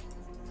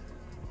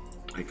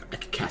 I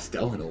could cast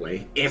Ellen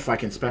away if I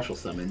can special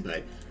summon,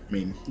 but I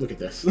mean, look at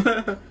this.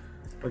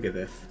 Look at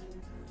this.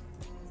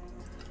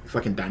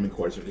 Fucking diamond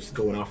cores are just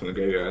going off in the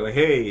graveyard. Like,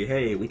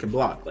 hey, we can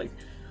block. Like,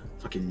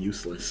 fucking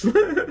useless.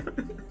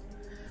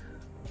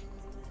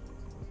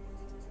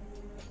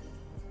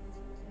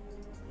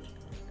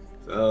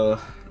 So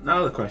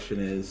now the question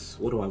is,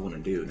 what do I want to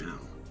do now?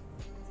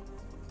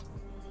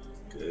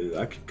 'Cause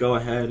I could go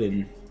ahead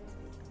and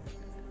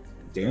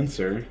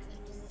Dancer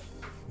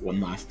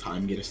one last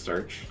time, get a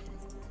search.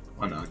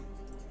 Why not?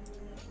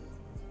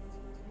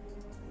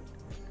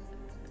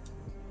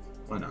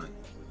 Why not?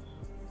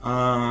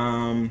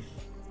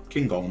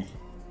 King Golem.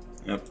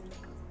 Yep,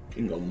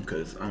 King Golem,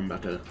 because I'm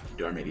about to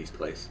do Armadi's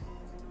place.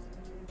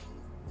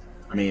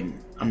 I mean,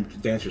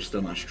 Dancer's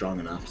still not strong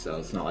enough, so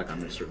it's not like I'm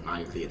gonna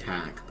survive the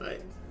attack,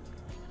 but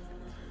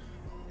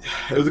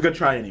it was a good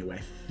try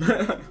anyway.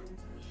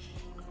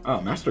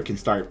 Oh, Master can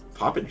start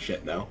popping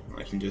shit though.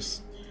 I can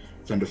just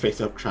send a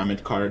face-up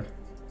Triamid card,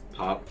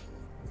 pop.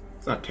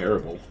 It's not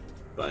terrible,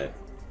 but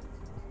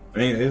I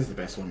mean, it is the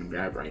best one to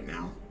grab right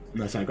now.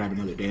 Unless I grab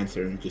another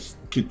Dancer and just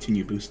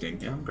continue boosting.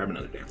 Yeah, I'll grab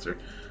another Dancer.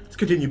 Just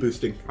continue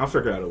boosting. I'll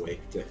figure out a way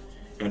to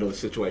handle the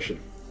situation.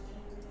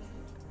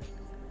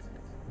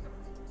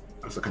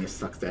 Also kind of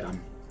sucks that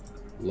I'm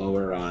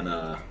lower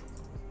on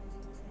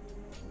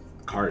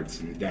cards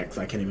and decks.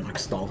 I can't even like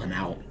stall him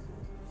out.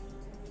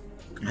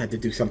 I had to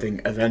do something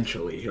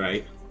eventually,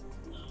 right?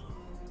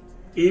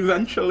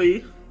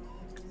 Eventually.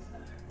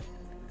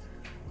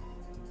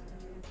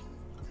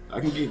 I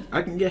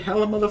can get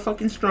hella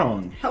motherfucking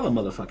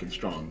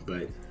strong,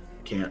 but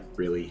can't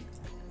really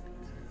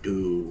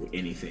do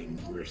anything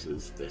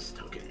versus this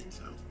token,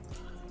 so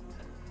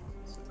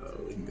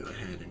we can go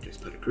ahead and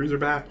just put a cruiser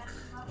back,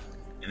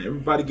 and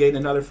everybody gain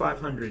another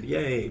 500.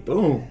 Yay!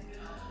 Boom,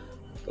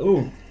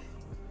 boom.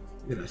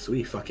 Look at us,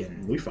 we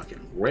fucking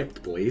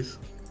ripped, boys.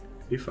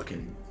 We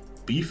fucking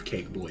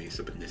beefcake boys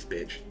up in this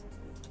bitch.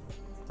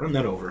 Run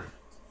that over,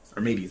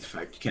 or maybe it's a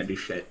fact you can't do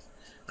shit.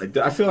 Like,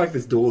 I feel like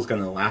this duel is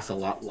gonna last a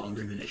lot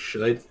longer than it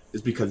should,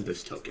 is because of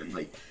this token.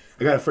 Like,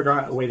 I gotta figure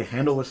out a way to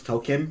handle this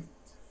token,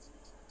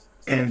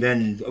 and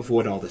then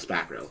avoid all this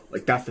back row.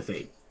 Like, that's the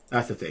thing.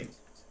 That's the thing.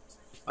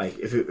 Like,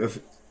 if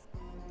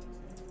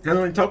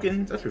handling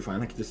tokens, that's pretty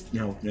fine. I can just, you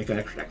know, make an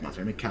extra deck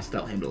monster, make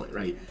Castel handle it,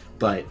 right?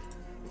 But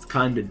it's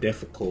kind of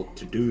difficult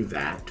to do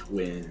that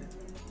when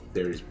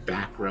there's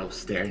back row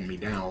staring me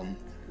down,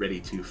 ready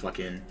to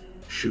fucking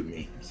shoot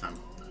me. So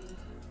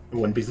I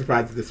wouldn't be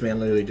surprised if this man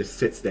literally just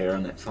sits there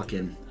on that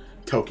fucking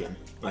token.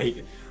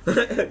 Like,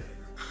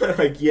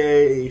 like,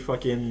 yay,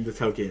 fucking the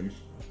token.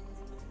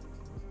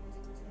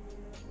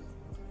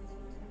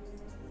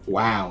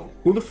 Wow.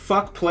 Who the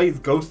fuck plays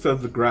Ghost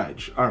of the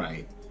Grudge?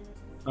 Alright.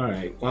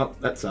 Alright, well,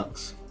 that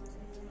sucks.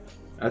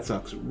 That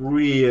sucks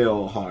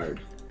real hard.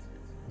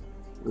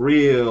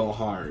 Real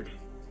hard.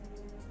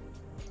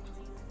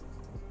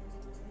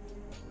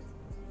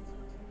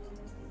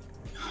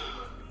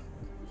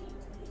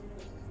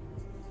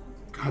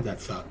 God,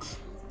 that sucks.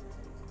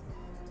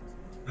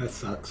 That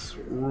sucks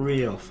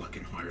real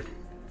fucking hard.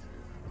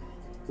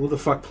 Who the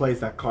fuck plays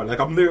that card? Like,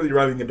 I'm literally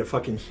running into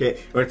fucking shit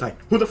where it's like,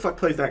 who the fuck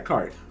plays that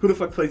card? Who the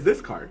fuck plays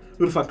this card?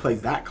 Who the fuck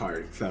plays that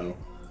card? So,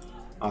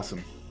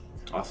 awesome.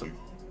 Awesome.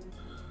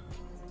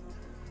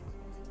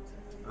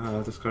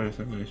 This card is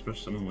something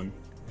special. Summon one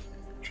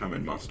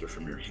Triamid monster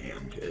from your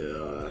hand.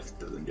 This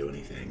doesn't do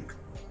anything.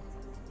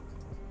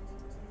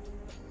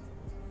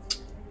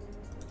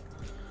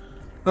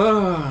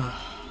 I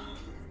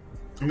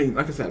mean,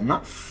 like I said, I'm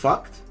not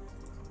fucked.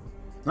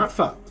 Not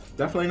fucked.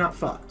 Definitely not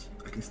fucked.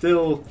 I can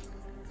still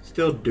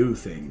do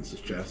things.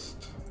 It's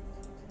just,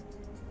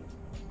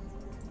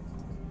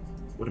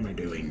 what am I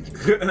doing?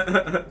 I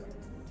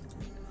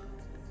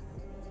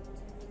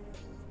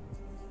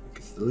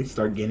can at least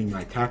start gaining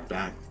my attack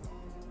back.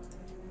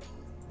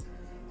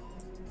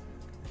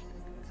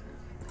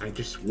 I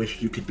just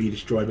wish you could be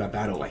destroyed by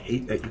battle. I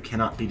hate that you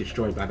cannot be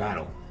destroyed by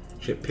battle.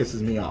 Shit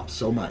pisses me off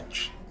so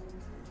much.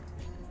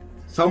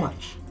 So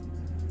much.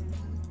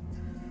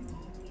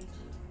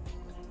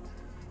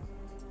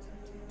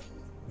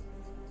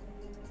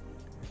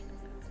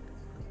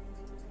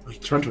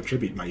 Torrential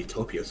Tribute my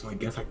Utopia, so I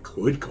guess I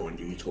could go and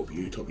do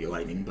Utopia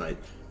Lightning, but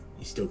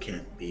he still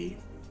can't be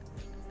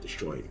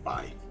destroyed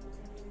by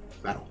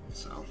battle,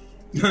 so.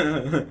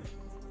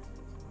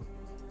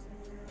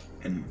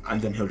 and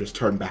then he'll just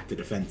turn back to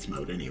defense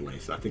mode anyway,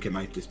 so I think it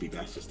might just be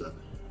best just to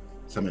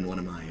summon one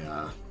of my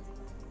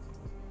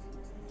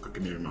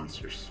Mirror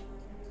monsters.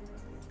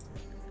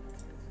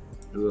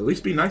 It'll at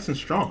least be nice and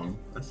strong.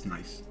 That's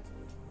nice.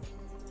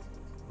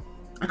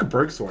 I could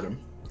Berg Sword him.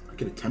 I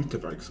could attempt to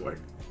Berg Sword.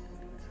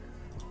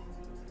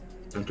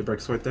 Attempt to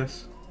Berg Sword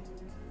this?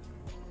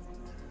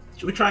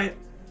 Should we try it?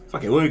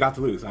 Fuck it, what do we got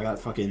to lose? I got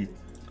fucking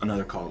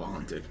another Call of the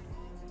Haunted.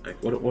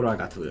 Like, what do I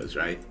got to lose,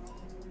 right?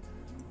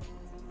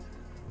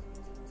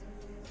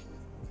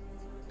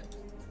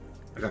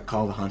 I got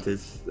Call of the Haunted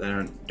that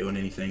aren't doing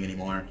anything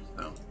anymore,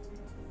 so.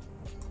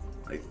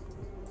 Like,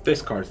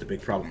 this card's the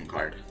big problem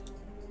card.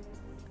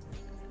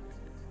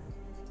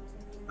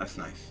 That's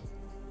nice.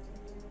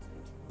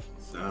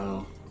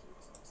 So,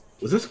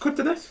 was this equipped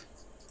to this?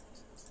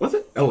 Was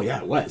it? Oh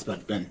yeah, it was,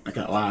 but then I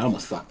can't lie, I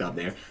almost fucked up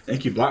there.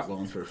 Thank you, Block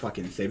Bones, for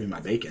fucking saving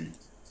my bacon.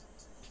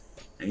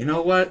 And you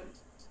know what?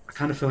 I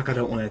kind of feel like I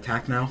don't want to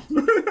attack now.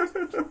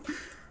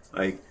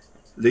 Like,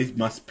 these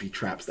must be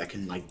traps that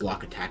can, like,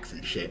 block attacks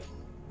and shit.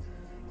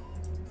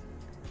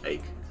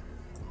 Like,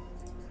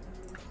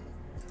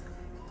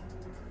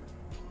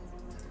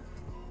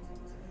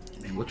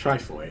 I mean, we'll try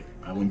for it.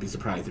 I wouldn't be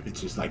surprised if it's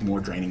just, like, more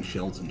draining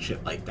shields and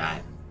shit like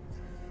that.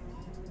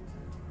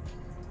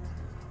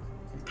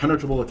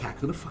 Penetrable attack.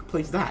 Who the fuck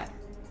plays that?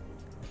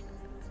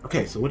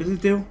 Okay, so what does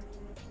it do?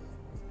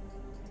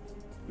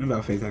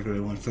 About face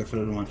activate one, sex for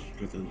one,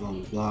 blah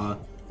blah blah,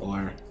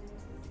 or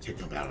take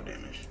no battle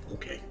damage.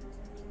 Okay,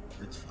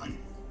 that's fun.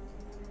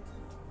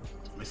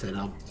 I said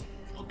I'll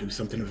do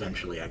something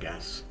eventually, I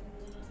guess.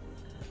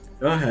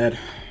 Go ahead.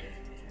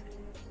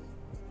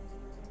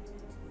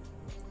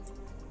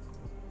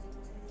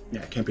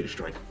 Yeah, can't be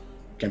destroyed.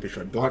 Can't be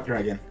destroyed. Black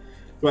Dragon.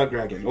 Black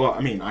Dragon. Well,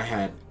 I mean, I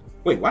had.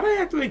 Wait, why did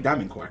I activate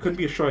Diamond Core? I couldn't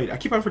be destroyed. I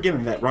keep on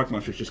forgetting that rock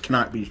monsters just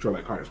cannot be destroyed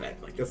by card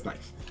effect. Like, that's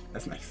nice.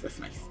 That's nice. That's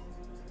nice.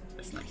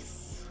 That's nice.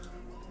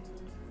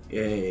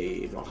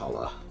 Yay,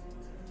 Valhalla.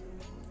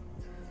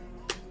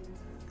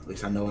 At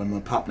least I know what I'm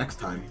gonna pop next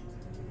time.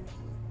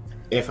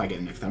 If I get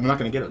it next time. I'm not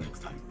gonna get it next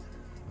time.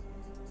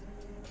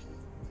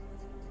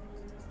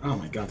 Oh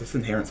my god, this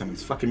inherent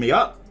summon's fucking me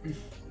up!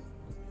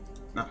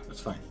 No, that's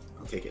fine.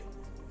 I'll take it.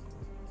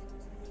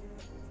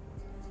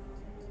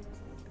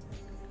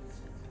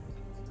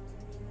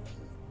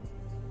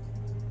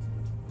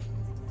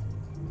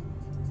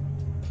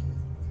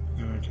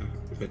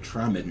 The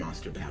Triamid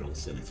monster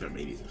battles and its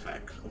Enmity's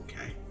effect.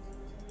 Okay.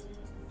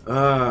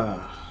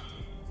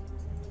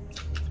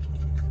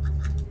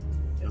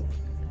 Yep.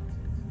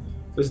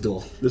 This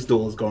duel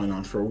is going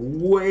on for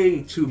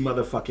way too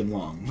motherfucking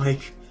long.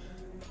 Like,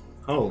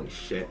 holy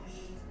shit.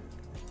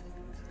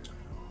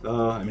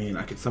 I mean,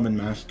 I could summon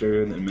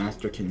Master, and then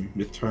Master can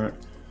return,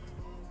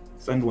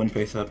 send one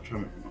face up,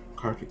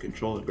 card to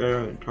control the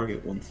bearer, and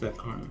target one set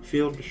card on the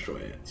field, destroy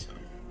it. So,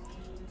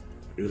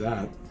 do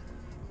that.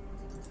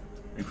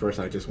 And first,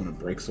 I just want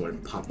to break sword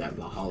and pop that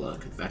Valhalla,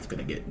 because that's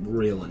gonna get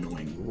real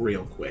annoying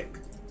real quick.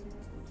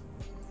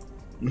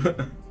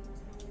 I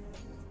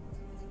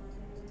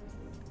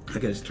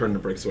can just turn the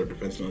break sword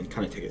defense mode and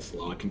kind of take it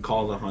slow. I can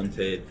call the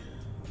Haunted.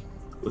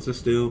 What's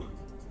this do?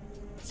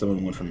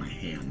 Summon one from my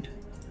hand.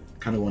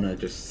 Kind of want to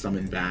just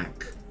summon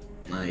back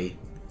my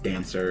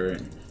Dancer,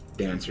 and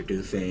Dancer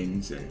do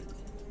things, and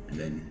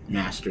then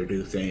Master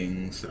do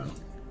things. So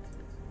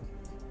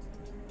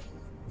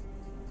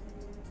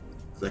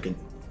I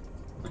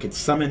can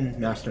summon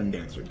Master and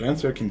Dancer.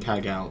 Dancer can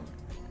tag out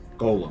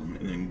Golem,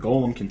 and then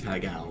Golem can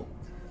tag out.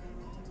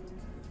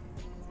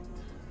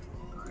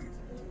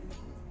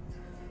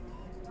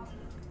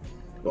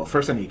 Well,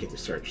 first I need to get the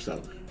search, so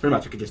pretty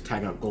much I could just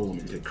tag out Golem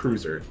into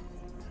Cruiser,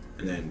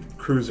 and then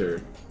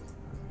Cruiser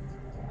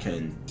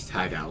can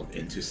tag out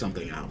into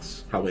something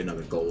else, probably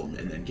another Golem,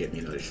 and then get me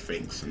another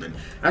Sphinx, and then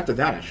after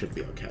that I should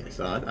be okay.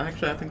 So I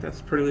think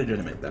that's pretty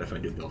legitimate that if I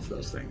do both of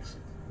those things.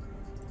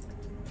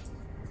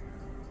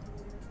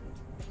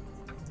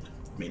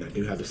 I mean, I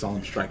do have the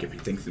Solemn Strike if he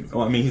thinks...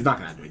 Oh, I mean, he's not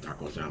going to have to do a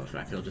Dark Lord's Shadow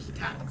Effect. He'll just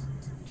attack.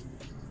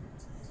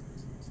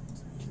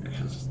 Yeah,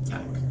 he'll just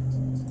attack.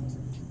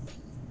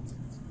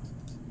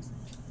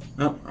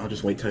 Oh, I'll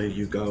just wait till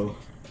you go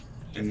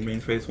in main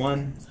phase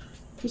 1.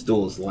 This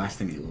duel is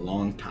lasting a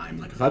long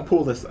time. Like, if I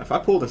pull this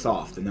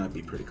off, then that'd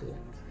be pretty cool.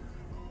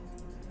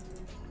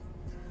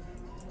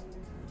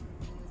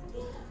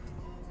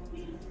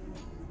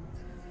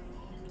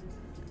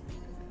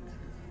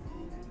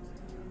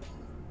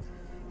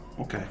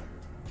 Okay.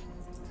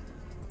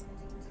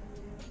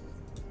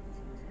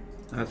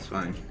 That's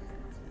fine.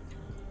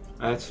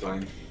 That's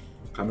fine.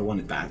 Kinda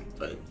wanted that,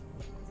 but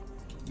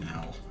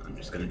now I'm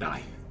just gonna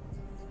die.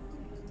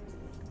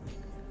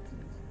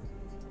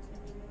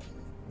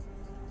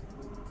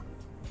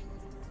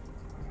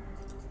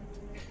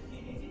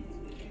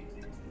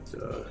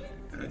 So,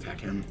 gonna attack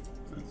him.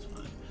 That's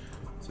fine.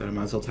 So I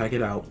might as well tag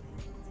it out.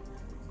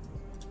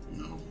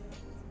 No.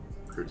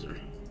 Cruiser.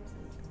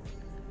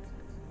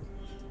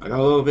 I got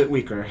a little bit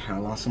weaker. I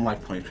lost some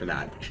life points for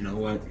that, but you know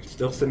what?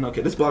 Still sitting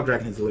okay. This Block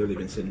Dragon has literally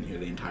been sitting here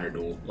the entire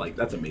duel. Like,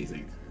 that's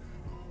amazing.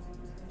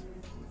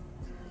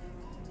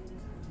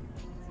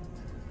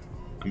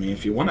 I mean,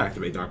 if you want to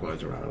activate Dark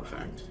Lord's Shadow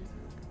Effect,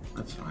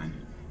 that's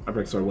fine. My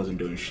Break Sword wasn't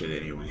doing shit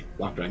anyway.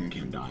 Block Dragon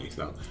can't die,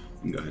 so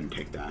you can go ahead and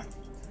take that.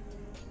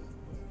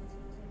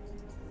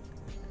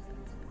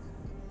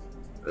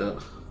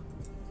 Ugh.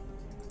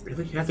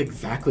 Really? He has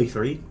exactly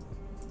 3?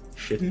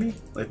 Shitting me?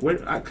 Like,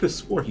 where? I could have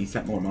swore he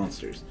sent more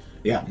monsters.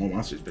 Yeah, more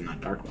monsters, but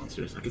not dark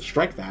monsters. I could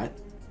strike that.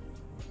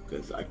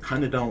 Because I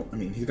kind of don't... I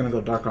mean, he's going to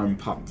go Dark Arm and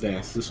pop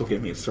this. This will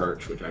get me a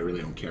search, which I really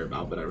don't care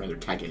about, but I'd rather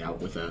tag it out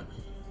with a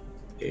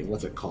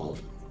what's it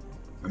called?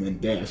 And then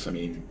this, I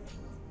mean...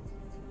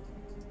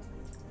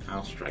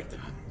 I'll strike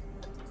that.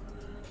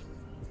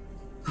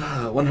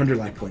 100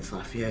 life points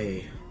left.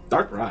 Yay.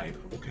 Dark Bribe.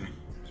 Okay.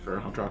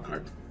 I'll draw a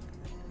card.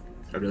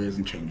 That really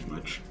doesn't change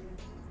much.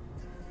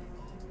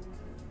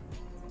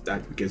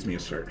 That gives me a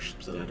search,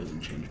 so that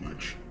doesn't change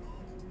much.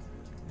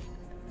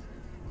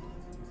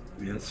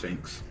 Yeah, that's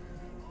Sphinx.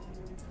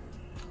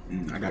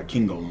 And I got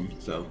King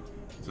Golem, so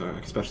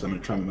especially I'm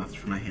gonna try my best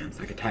for my hands.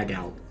 I could tag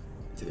out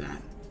to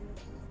that.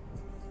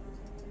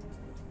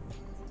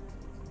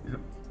 Yep.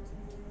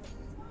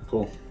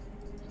 Cool.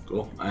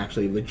 Cool. I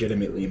actually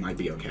legitimately might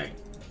be okay.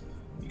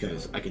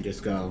 Because I can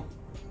just go...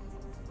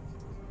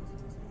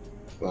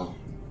 Well,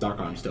 Dark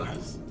Arm still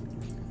has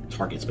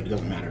targets, but it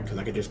doesn't matter, because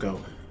I could just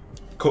go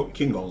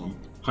King Golem,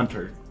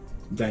 Hunter,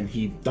 then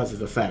he does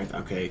his effect,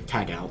 okay,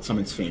 tag out,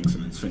 summon Sphinx,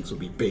 and then Sphinx will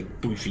be big,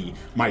 boofy,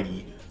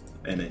 mighty,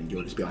 and then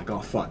you'll just be like,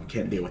 oh fuck,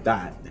 can't deal with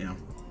that, you know,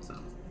 so.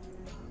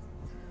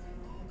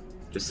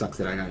 Just sucks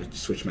that I gotta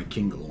switch my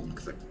King Golem,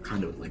 because I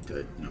kind of would like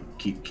to, you know,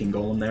 keep King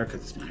Golem there,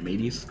 because it's my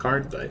Medes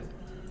card, but...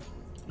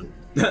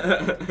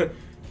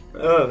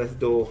 Oh, this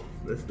duel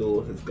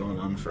has gone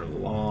on for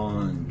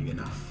long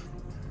enough.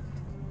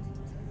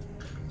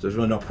 So there's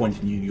really no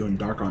point in you doing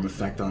Dark Arm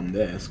effect on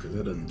this, because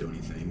it doesn't do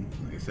anything.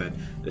 Like I said,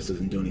 this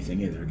doesn't do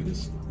anything either. I can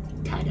just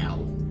tag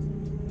out.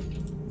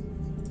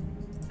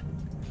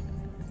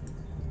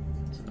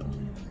 So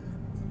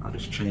I'll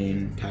just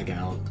chain, tag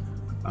out.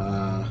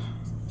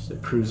 So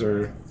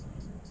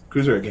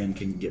Cruiser again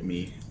can get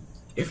me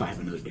if I have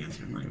another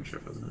dancer. I'm not even sure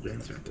if I have another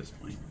dancer at this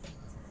point.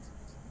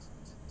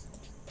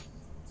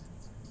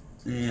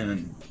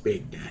 And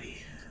Big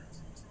Daddy,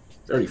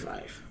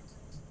 35.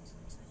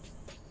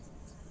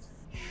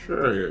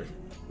 Sure,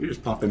 you're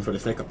just popping for the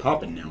sake of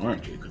popping now,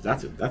 aren't you? Because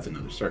that's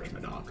another search,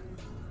 my dog.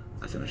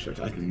 That's another search.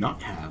 I do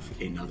not have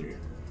another.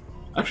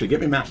 Actually,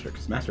 get me Master,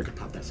 because Master can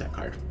pop that set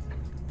card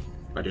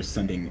by just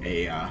sending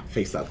a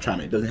face-up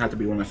Triamid. It doesn't have to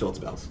be one of my field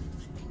spells.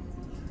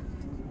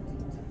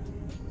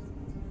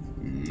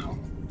 No.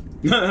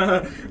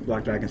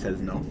 Black Dragon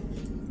says no.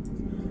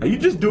 Are you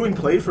just doing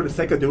plays for the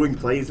sake of doing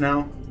plays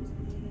now?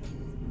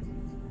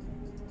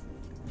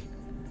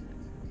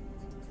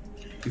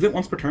 Is it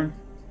once per turn?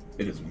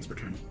 It is once per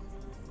turn.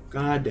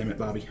 God damn it,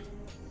 Bobby.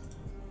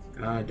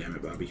 God damn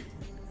it, Bobby.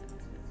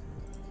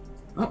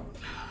 Oh.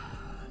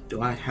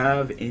 Do I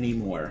have any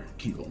more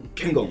King Golem?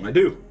 King Golem, I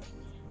do.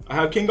 I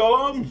have King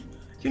Golem!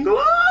 King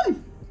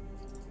Golem!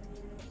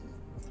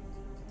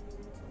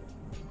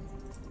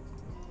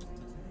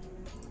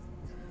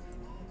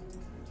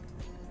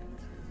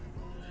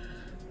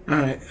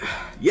 Alright.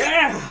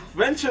 Yeah!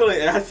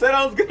 Eventually! I said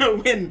I was gonna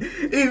win!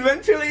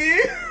 Eventually!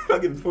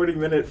 Fucking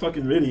 40-minute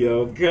fucking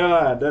video.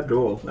 God, that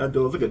duel. That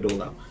duel was a good duel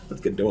though.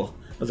 That's a good duel.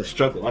 That was a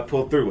struggle. I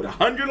pulled through with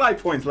 100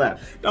 life points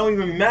left. Don't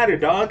even matter,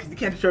 dog, because you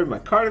can't destroy my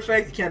card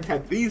effects, you can't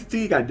attack these two,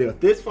 you gotta deal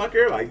with this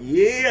fucker. Like,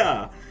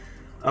 yeah!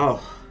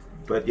 Oh.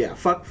 But yeah,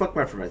 fuck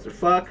my professor.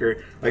 Fuck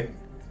her. Like,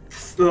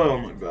 oh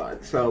my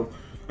god. So,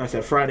 I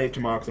said Friday,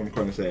 tomorrow, because I'm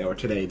recording today, or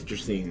today that you're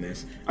seeing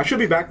this. I should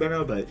be back by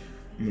now, but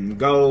I'm gonna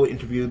go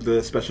interview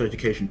the special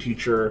education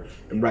teacher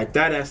and write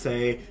that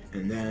essay,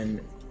 and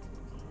then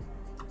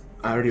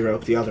I already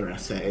wrote the other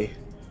essay.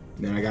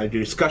 And then I gotta do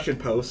discussion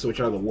posts, which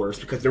are the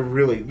worst because they're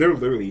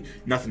literally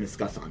nothing to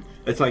discuss on.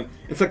 It's like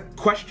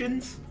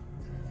questions,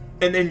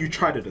 and then you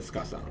try to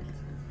discuss on them.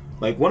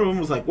 Like one of them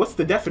was like, "What's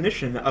the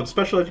definition of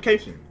special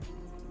education?"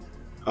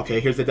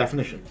 Okay, here's the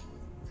definition.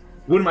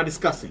 What am I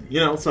discussing? You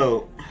know,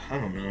 so I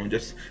don't know.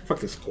 Just fuck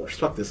this course.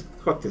 Fuck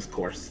this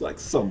course. Like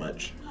so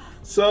much.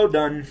 So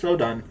done. So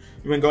done.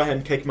 I'm gonna go ahead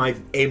and take my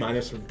A-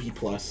 or B+.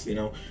 You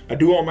know, I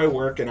do all my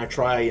work and I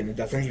try, and it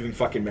doesn't even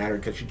fucking matter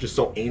because she's just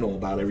so anal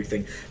about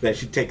everything that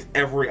she takes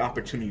every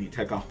opportunity to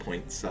take off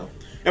points. So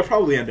it'll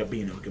probably end up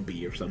being like a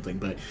B or something.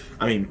 But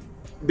I mean,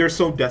 they're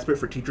so desperate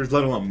for teachers,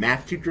 let alone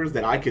math teachers,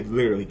 that I could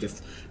literally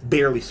just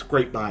barely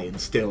scrape by and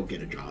still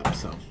get a job.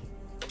 So.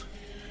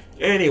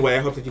 Anyway, I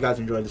hope that you guys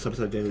enjoyed this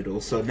episode of Daily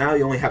Duels. So now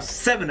you only have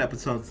 7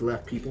 episodes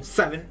left, people.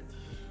 7.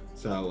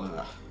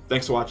 So,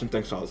 thanks for watching.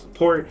 Thanks for all the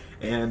support.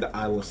 And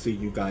I will see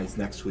you guys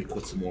next week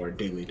with some more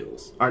Daily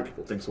Duels. Alright,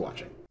 people. Thanks for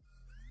watching.